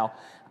 That's how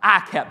I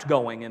kept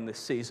going in this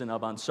season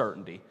of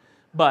uncertainty.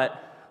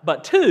 But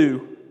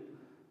two,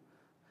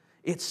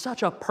 it's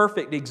such a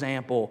perfect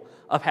example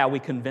of how we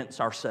convince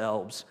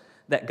ourselves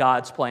that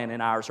God's plan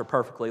and ours are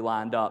perfectly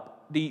lined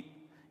up.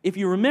 If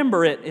you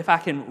remember it, if I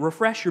can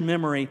refresh your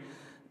memory,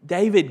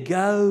 David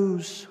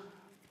goes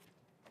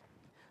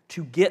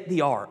to get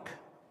the ark,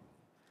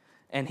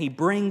 and he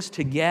brings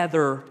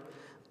together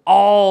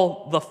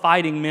all the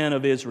fighting men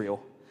of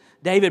Israel.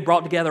 David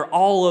brought together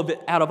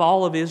out of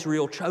all of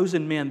Israel,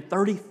 chosen men,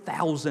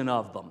 30,000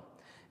 of them.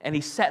 And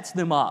he sets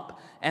them up,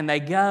 and they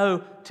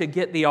go to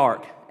get the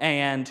ark.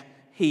 And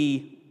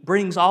he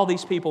brings all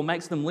these people,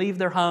 makes them leave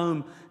their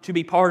home to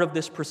be part of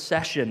this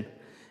procession.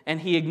 And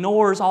he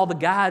ignores all the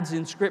guides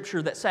in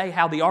Scripture that say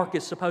how the ark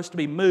is supposed to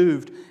be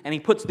moved. And he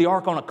puts the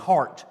ark on a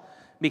cart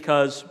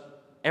because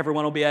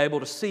everyone will be able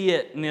to see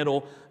it, and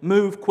it'll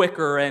move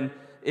quicker, and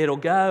it'll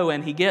go.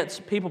 And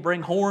people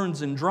bring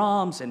horns and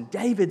drums, and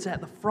David's at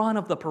the front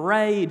of the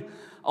parade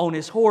on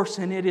his horse,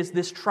 and it is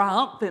this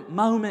triumphant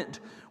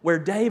moment where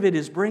David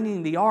is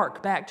bringing the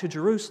ark back to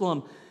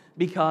Jerusalem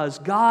because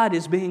God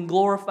is being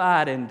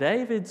glorified and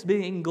David's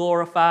being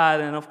glorified,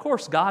 and of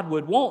course God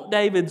would want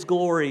David's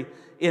glory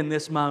in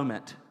this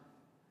moment.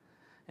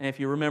 And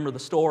if you remember the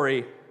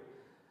story,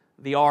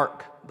 the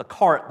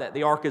cart that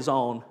the ark is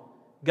on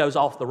goes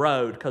off the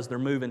road because they're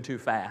moving too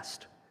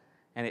fast,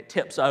 and it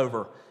tips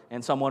over,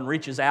 and someone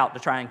reaches out to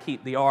try and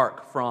keep the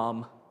ark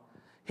from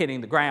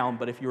hitting the ground.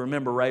 But if you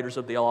remember Raiders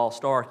of the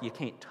Lost Ark, you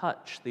can't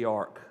touch the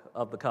Ark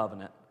of the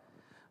Covenant.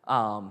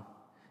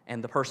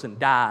 And the person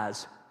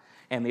dies,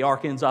 and the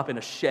ark ends up in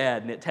a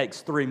shed, and it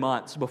takes 3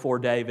 months before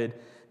David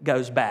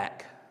goes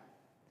back.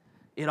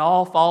 It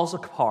all falls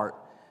apart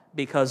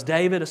because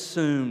David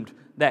assumed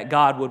that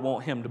God would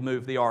want him to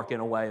move the ark in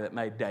a way that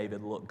made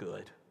David look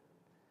good.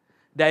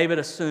 David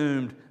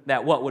assumed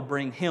that what would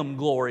bring him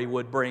glory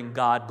would bring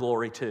God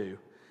glory too.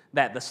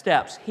 That the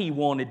steps he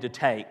wanted to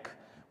take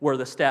were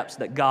the steps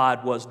that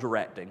God was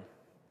directing.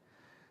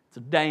 It's a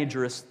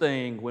dangerous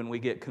thing when we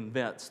get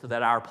convinced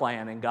that our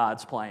plan and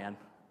God's plan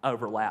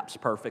overlaps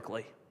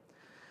perfectly.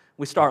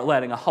 We start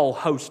letting a whole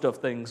host of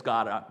things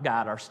guide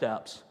our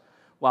steps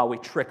while we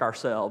trick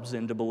ourselves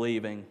into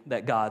believing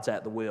that God's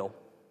at the wheel.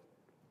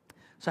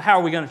 So how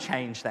are we going to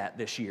change that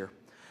this year?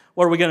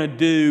 What are we going to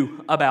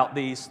do about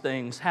these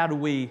things? How do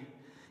we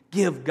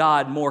give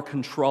God more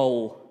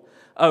control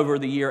over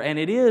the year? And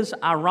it is,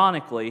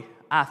 ironically,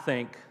 I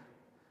think,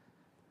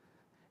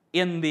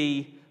 in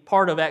the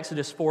part of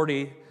Exodus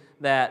 40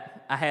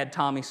 that I had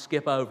Tommy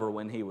skip over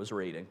when he was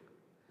reading.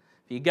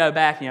 If you go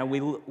back,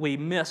 we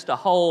missed a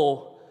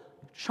whole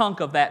chunk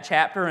of that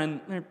chapter,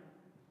 and there are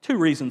two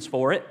reasons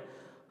for it.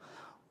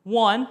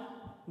 One,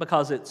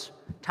 because it's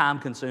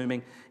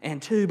time-consuming,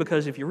 and two,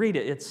 because if you read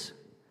it,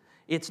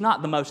 it's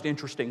not the most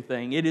interesting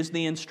thing. It is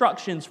the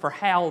instructions for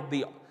how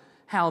the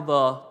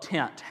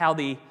tent, how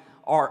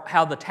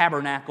the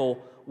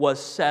tabernacle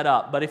was set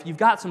up. But if you've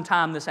got some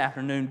time this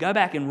afternoon, go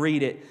back and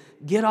read it.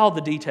 Get all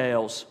the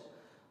details.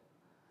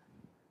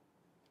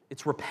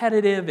 It's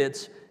repetitive.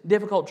 It's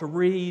difficult to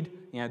read.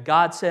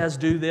 God says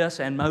do this,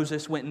 and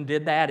Moses went and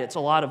did that. It's a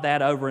lot of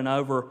that over and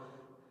over.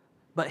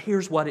 But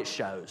here's what it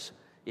shows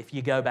if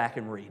you go back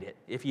and read it,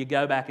 if you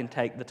go back and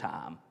take the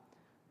time.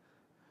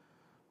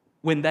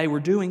 When they were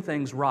doing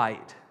things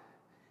right,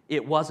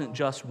 it wasn't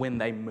just when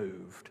they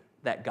moved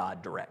that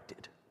God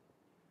directed.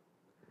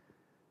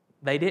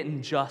 They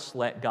didn't just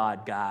let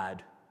God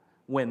guide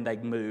when they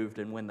moved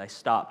and when they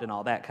stopped and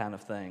all that kind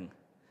of thing.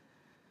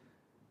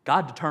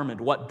 God determined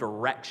what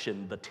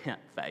direction the tent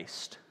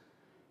faced.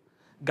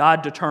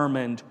 God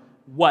determined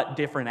what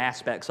different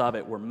aspects of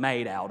it were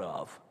made out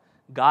of.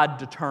 God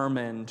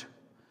determined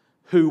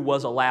who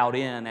was allowed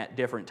in at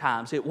different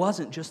times. It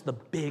wasn't just the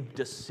big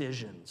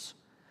decisions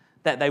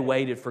that they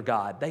waited for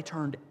God. They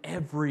turned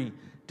every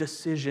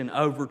decision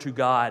over to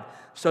God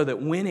so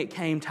that when it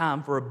came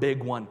time for a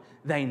big one,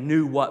 they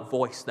knew what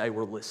voice they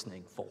were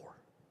listening for.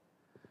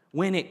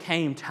 When it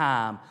came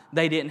time,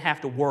 they didn't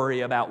have to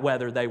worry about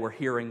whether they were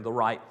hearing the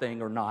right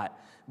thing or not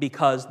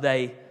because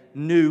they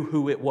knew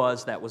who it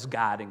was that was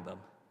guiding them.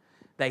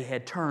 They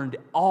had turned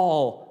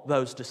all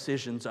those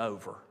decisions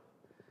over,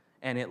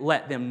 and it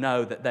let them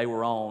know that they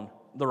were on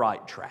the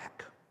right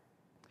track.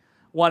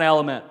 One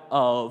element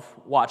of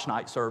watch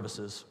night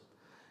services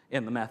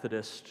in the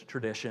Methodist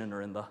tradition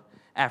or in the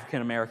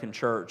African American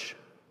church,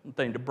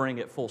 thing to bring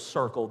it full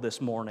circle this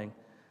morning,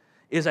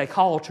 is a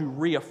call to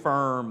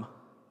reaffirm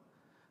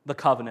the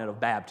covenant of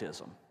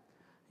baptism.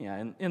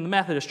 In the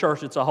Methodist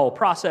church, it's a whole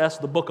process.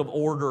 The Book of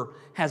Order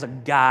has a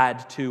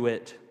guide to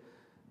it.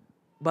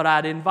 But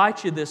I'd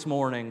invite you this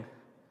morning,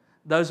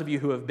 those of you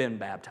who have been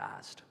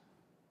baptized,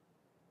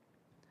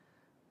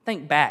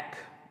 think back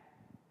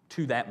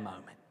to that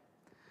moment.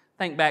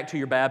 Think back to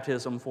your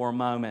baptism for a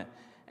moment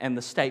and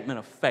the statement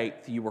of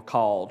faith you were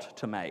called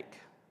to make.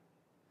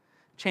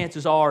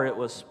 Chances are it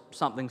was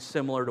something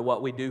similar to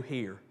what we do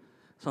here,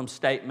 some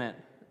statement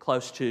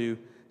close to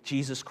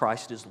Jesus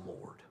Christ is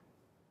Lord.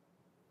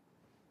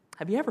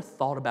 Have you ever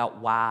thought about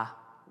why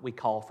we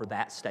call for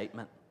that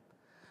statement?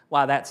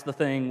 Why that's the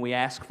thing we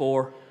ask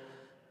for?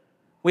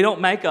 We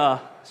don't make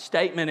a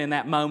statement in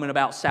that moment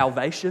about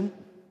salvation,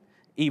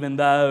 even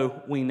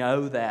though we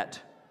know that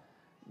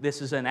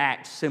this is an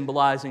act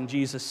symbolizing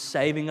Jesus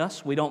saving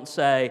us. We don't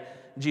say,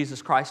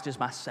 Jesus Christ is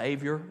my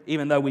Savior,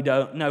 even though we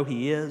don't know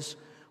He is.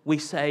 We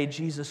say,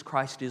 Jesus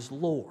Christ is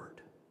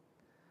Lord.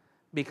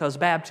 Because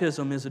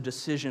baptism is a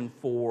decision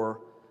for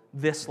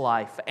this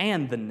life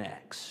and the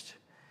next.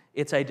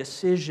 It's a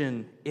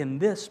decision in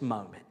this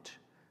moment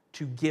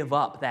to give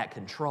up that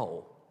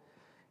control.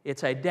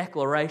 It's a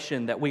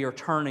declaration that we are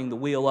turning the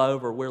wheel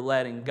over. We're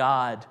letting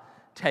God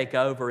take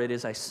over. It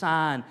is a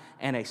sign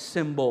and a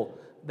symbol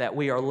that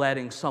we are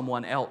letting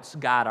someone else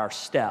guide our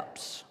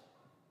steps.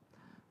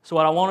 So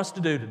what I want us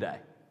to do today,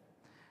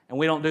 and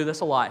we don't do this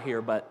a lot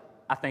here,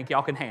 but I think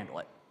y'all can handle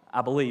it.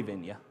 I believe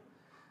in you.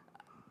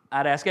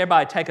 I'd ask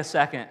everybody to take a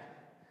second,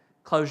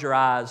 close your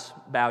eyes,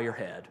 bow your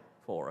head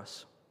for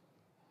us.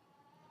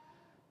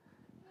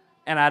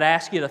 And I'd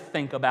ask you to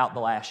think about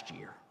the last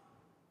year.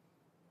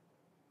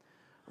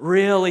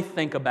 Really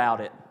think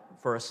about it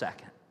for a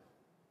second.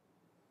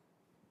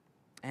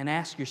 And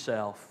ask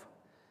yourself,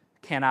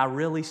 can I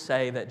really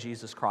say that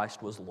Jesus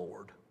Christ was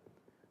Lord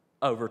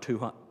over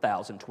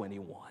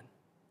 2021?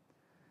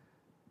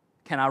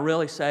 Can I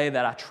really say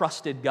that I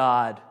trusted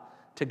God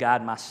to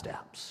guide my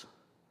steps?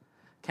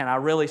 Can I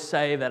really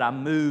say that I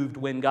moved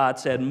when God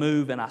said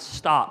move and I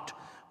stopped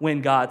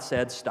when God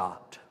said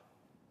stopped?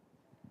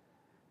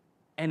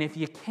 And if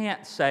you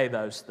can't say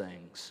those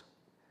things,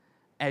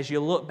 as you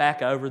look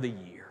back over the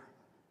year,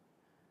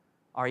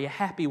 are you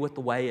happy with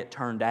the way it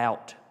turned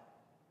out?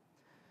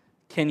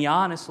 Can you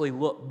honestly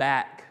look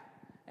back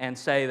and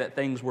say that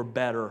things were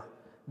better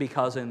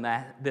because in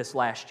this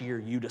last year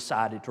you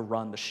decided to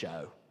run the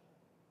show?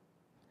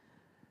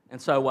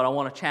 And so what I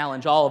want to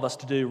challenge all of us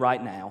to do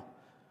right now,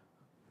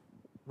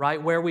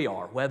 right where we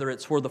are, whether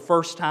it's for the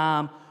first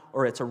time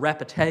or it's a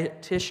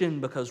repetition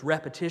because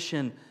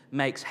repetition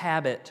makes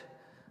habit,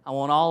 I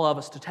want all of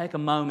us to take a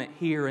moment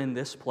here in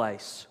this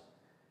place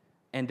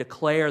and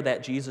declare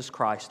that Jesus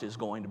Christ is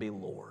going to be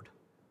Lord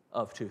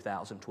of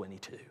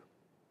 2022.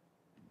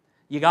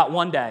 You got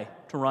one day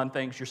to run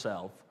things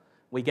yourself.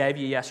 We gave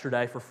you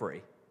yesterday for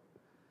free.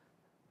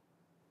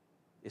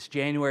 It's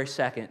January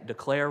 2nd.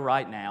 Declare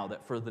right now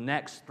that for the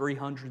next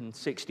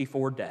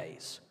 364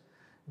 days,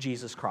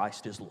 Jesus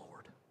Christ is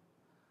Lord.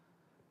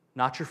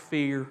 Not your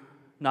fear,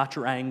 not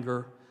your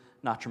anger,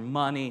 not your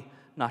money,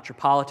 not your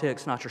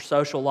politics, not your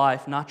social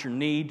life, not your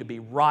need to be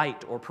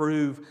right or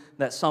prove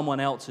that someone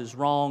else is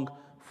wrong.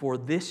 For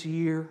this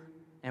year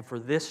and for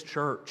this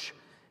church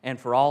and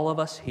for all of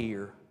us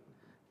here,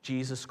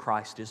 Jesus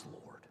Christ is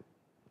Lord.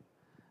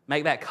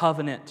 Make that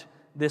covenant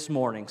this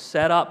morning.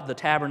 Set up the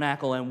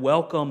tabernacle and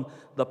welcome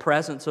the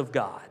presence of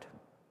God.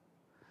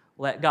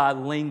 Let God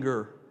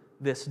linger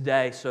this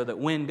day so that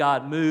when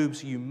God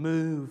moves, you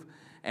move,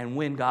 and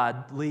when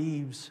God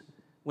leaves,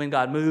 when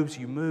God moves,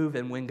 you move,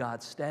 and when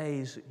God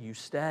stays, you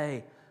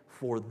stay.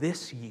 For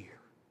this year,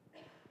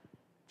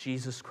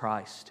 Jesus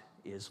Christ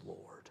is Lord.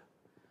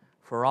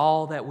 For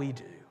all that we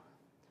do,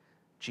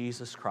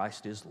 Jesus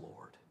Christ is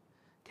Lord.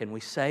 Can we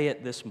say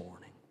it this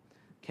morning?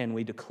 Can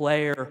we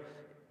declare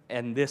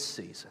in this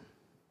season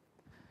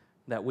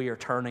that we are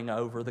turning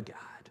over the guide?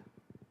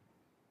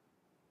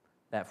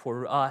 That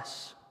for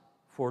us,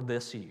 for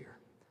this year,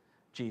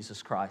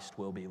 Jesus Christ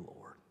will be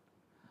Lord.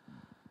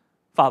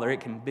 Father, it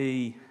can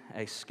be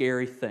a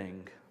scary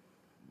thing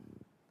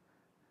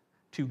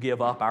to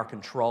give up our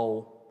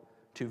control,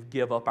 to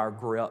give up our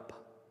grip.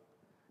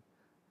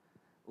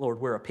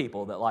 Lord, we're a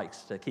people that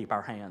likes to keep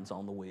our hands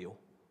on the wheel.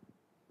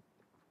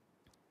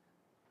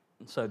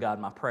 And so, God,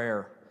 my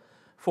prayer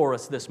for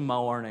us this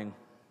morning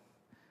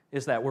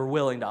is that we're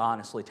willing to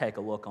honestly take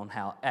a look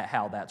at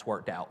how that's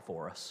worked out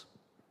for us.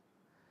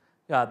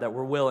 God, that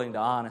we're willing to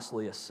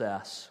honestly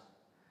assess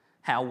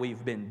how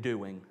we've been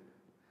doing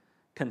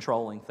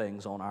controlling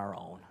things on our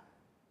own.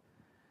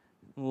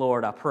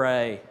 Lord, I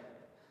pray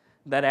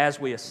that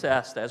as we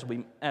assess, as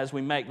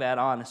we make that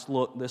honest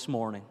look this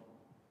morning,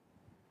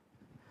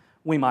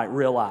 we might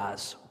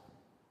realize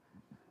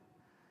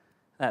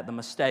that the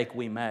mistake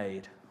we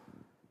made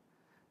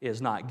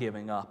is not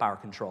giving up our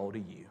control to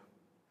you.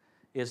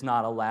 is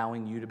not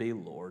allowing you to be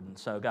Lord. And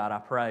so, God, I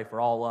pray for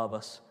all of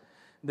us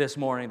this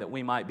morning that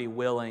we might be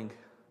willing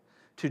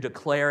to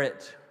declare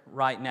it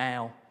right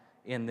now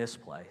in this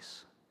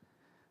place,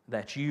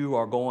 that you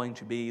are going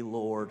to be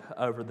Lord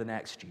over the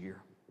next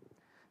year,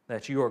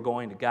 that you are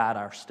going to guide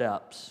our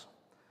steps,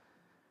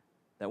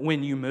 that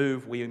when you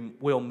move, we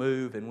will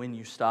move, and when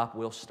you stop,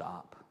 we'll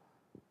stop.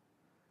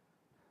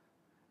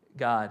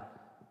 God,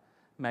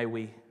 may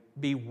we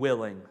be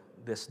willing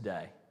this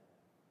day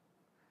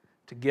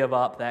to give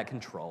up that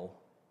control,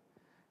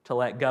 to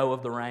let go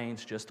of the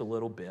reins just a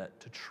little bit,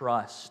 to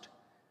trust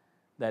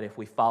that if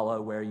we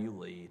follow where you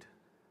lead,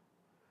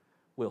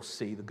 we'll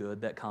see the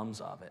good that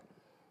comes of it.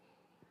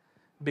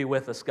 Be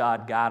with us,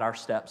 God. Guide our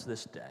steps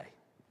this day.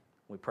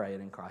 We pray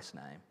it in Christ's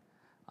name.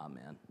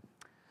 Amen.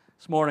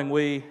 This morning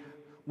we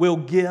will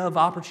give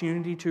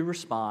opportunity to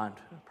respond.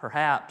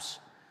 Perhaps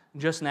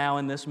just now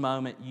in this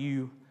moment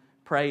you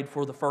prayed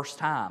for the first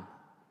time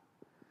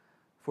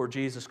for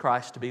Jesus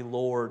Christ to be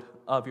Lord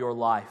of your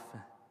life,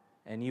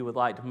 and you would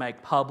like to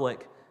make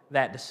public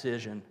that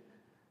decision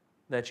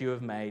that you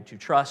have made, to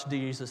trust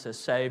Jesus as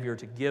Savior,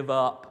 to give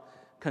up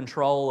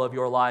control of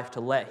your life, to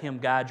let Him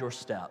guide your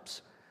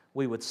steps.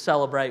 We would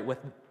celebrate with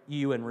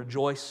you and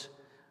rejoice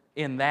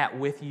in that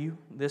with you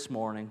this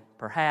morning.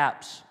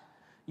 Perhaps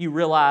you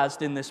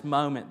realized in this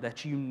moment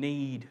that you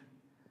need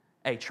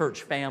a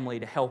church family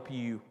to help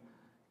you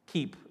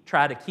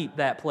try to keep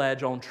that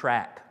pledge on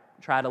track,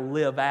 try to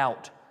live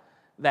out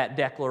that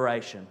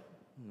declaration.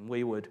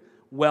 We would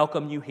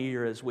welcome you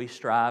here as we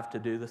strive to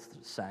do the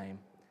same.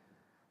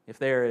 If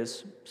there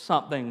is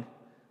something,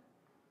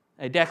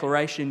 a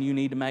declaration you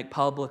need to make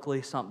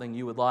publicly, something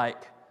you would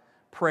like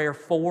prayer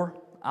for,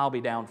 I'll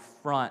be down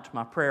front.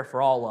 My prayer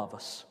for all of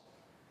us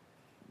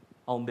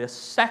on this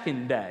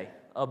second day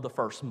of the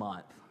first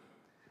month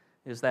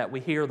is that we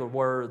hear the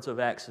words of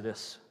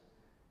Exodus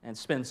and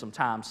spend some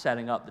time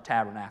setting up the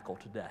tabernacle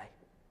today.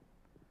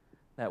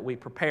 That we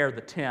prepare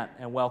the tent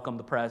and welcome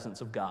the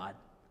presence of God.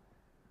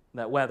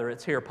 That whether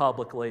it's here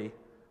publicly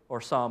or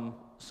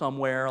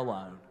somewhere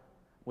alone,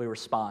 we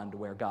respond to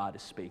where God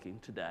is speaking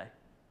today.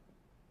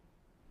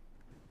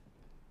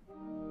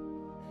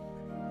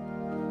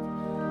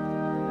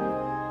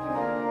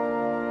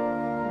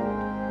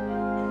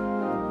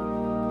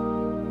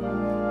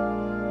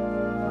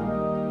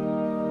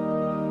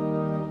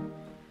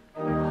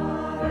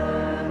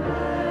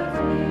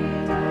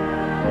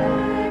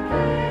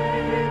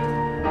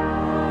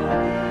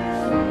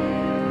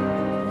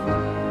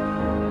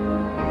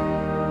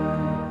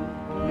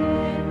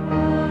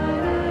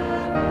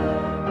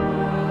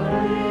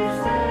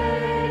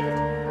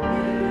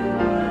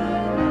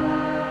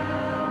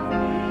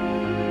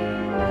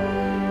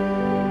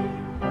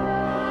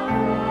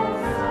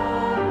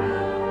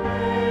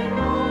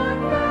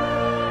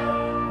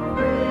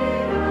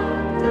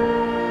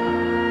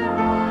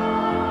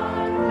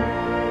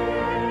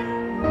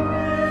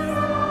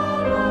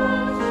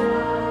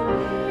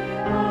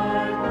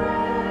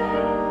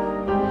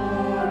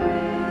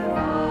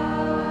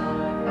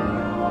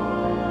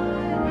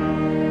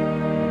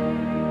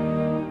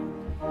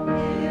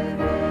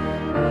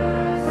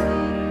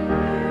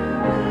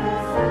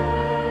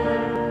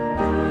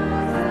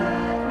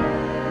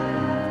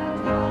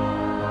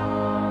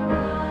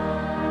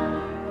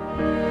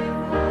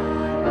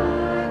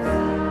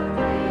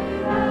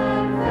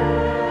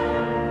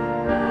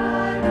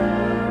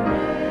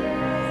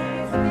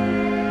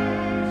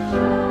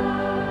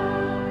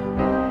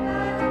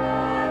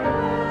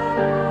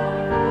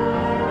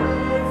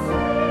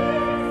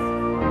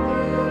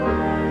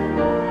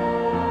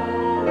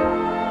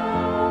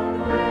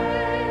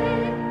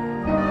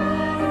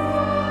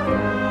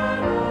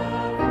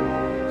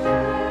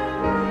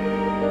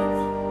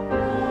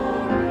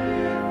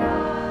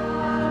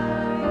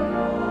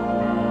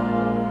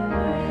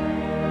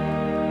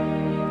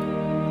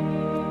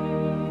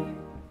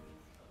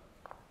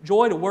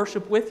 Joy to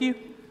worship with you.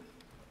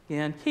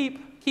 And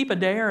keep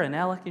Adair and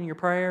Alec in your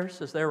prayers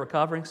as they're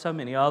recovering. So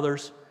many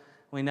others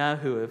we know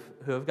who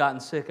have gotten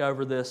sick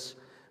over this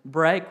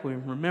break. We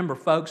remember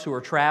folks who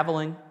are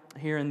traveling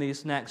here in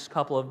these next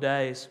couple of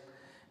days.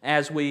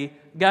 As we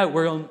go,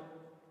 I'm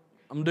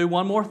going to do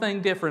one more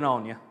thing different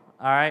on you.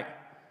 All right?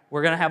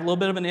 We're going to have a little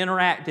bit of an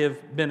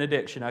interactive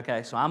benediction.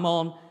 Okay, so I'm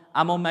going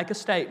to make a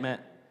statement,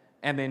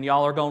 and then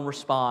y'all are going to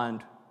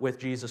respond with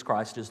Jesus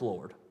Christ is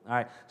Lord. All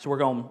right? So we're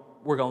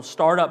going to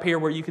start up here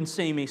where you can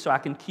see me so I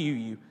can cue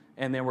you,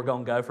 and then we're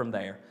going to go from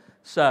there.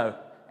 So,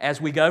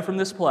 as we go from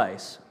this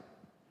place,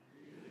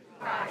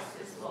 Christ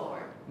is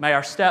Lord. May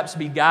our steps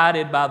be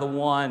guided by the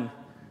one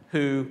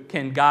who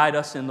can guide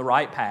us in the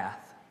right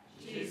path.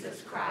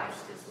 Jesus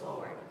Christ is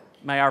Lord.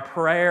 May our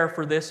prayer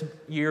for this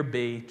year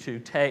be to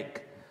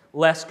take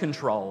less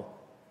control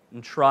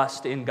and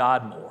trust in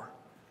God more.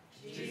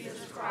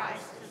 Jesus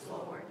Christ is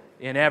Lord.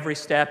 In every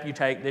step you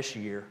take this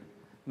year,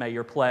 may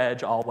your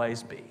pledge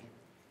always be,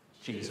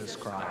 Jesus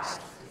Christ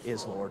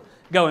is Lord.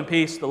 Go in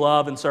peace to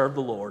love and serve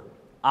the Lord.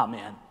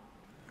 Amen.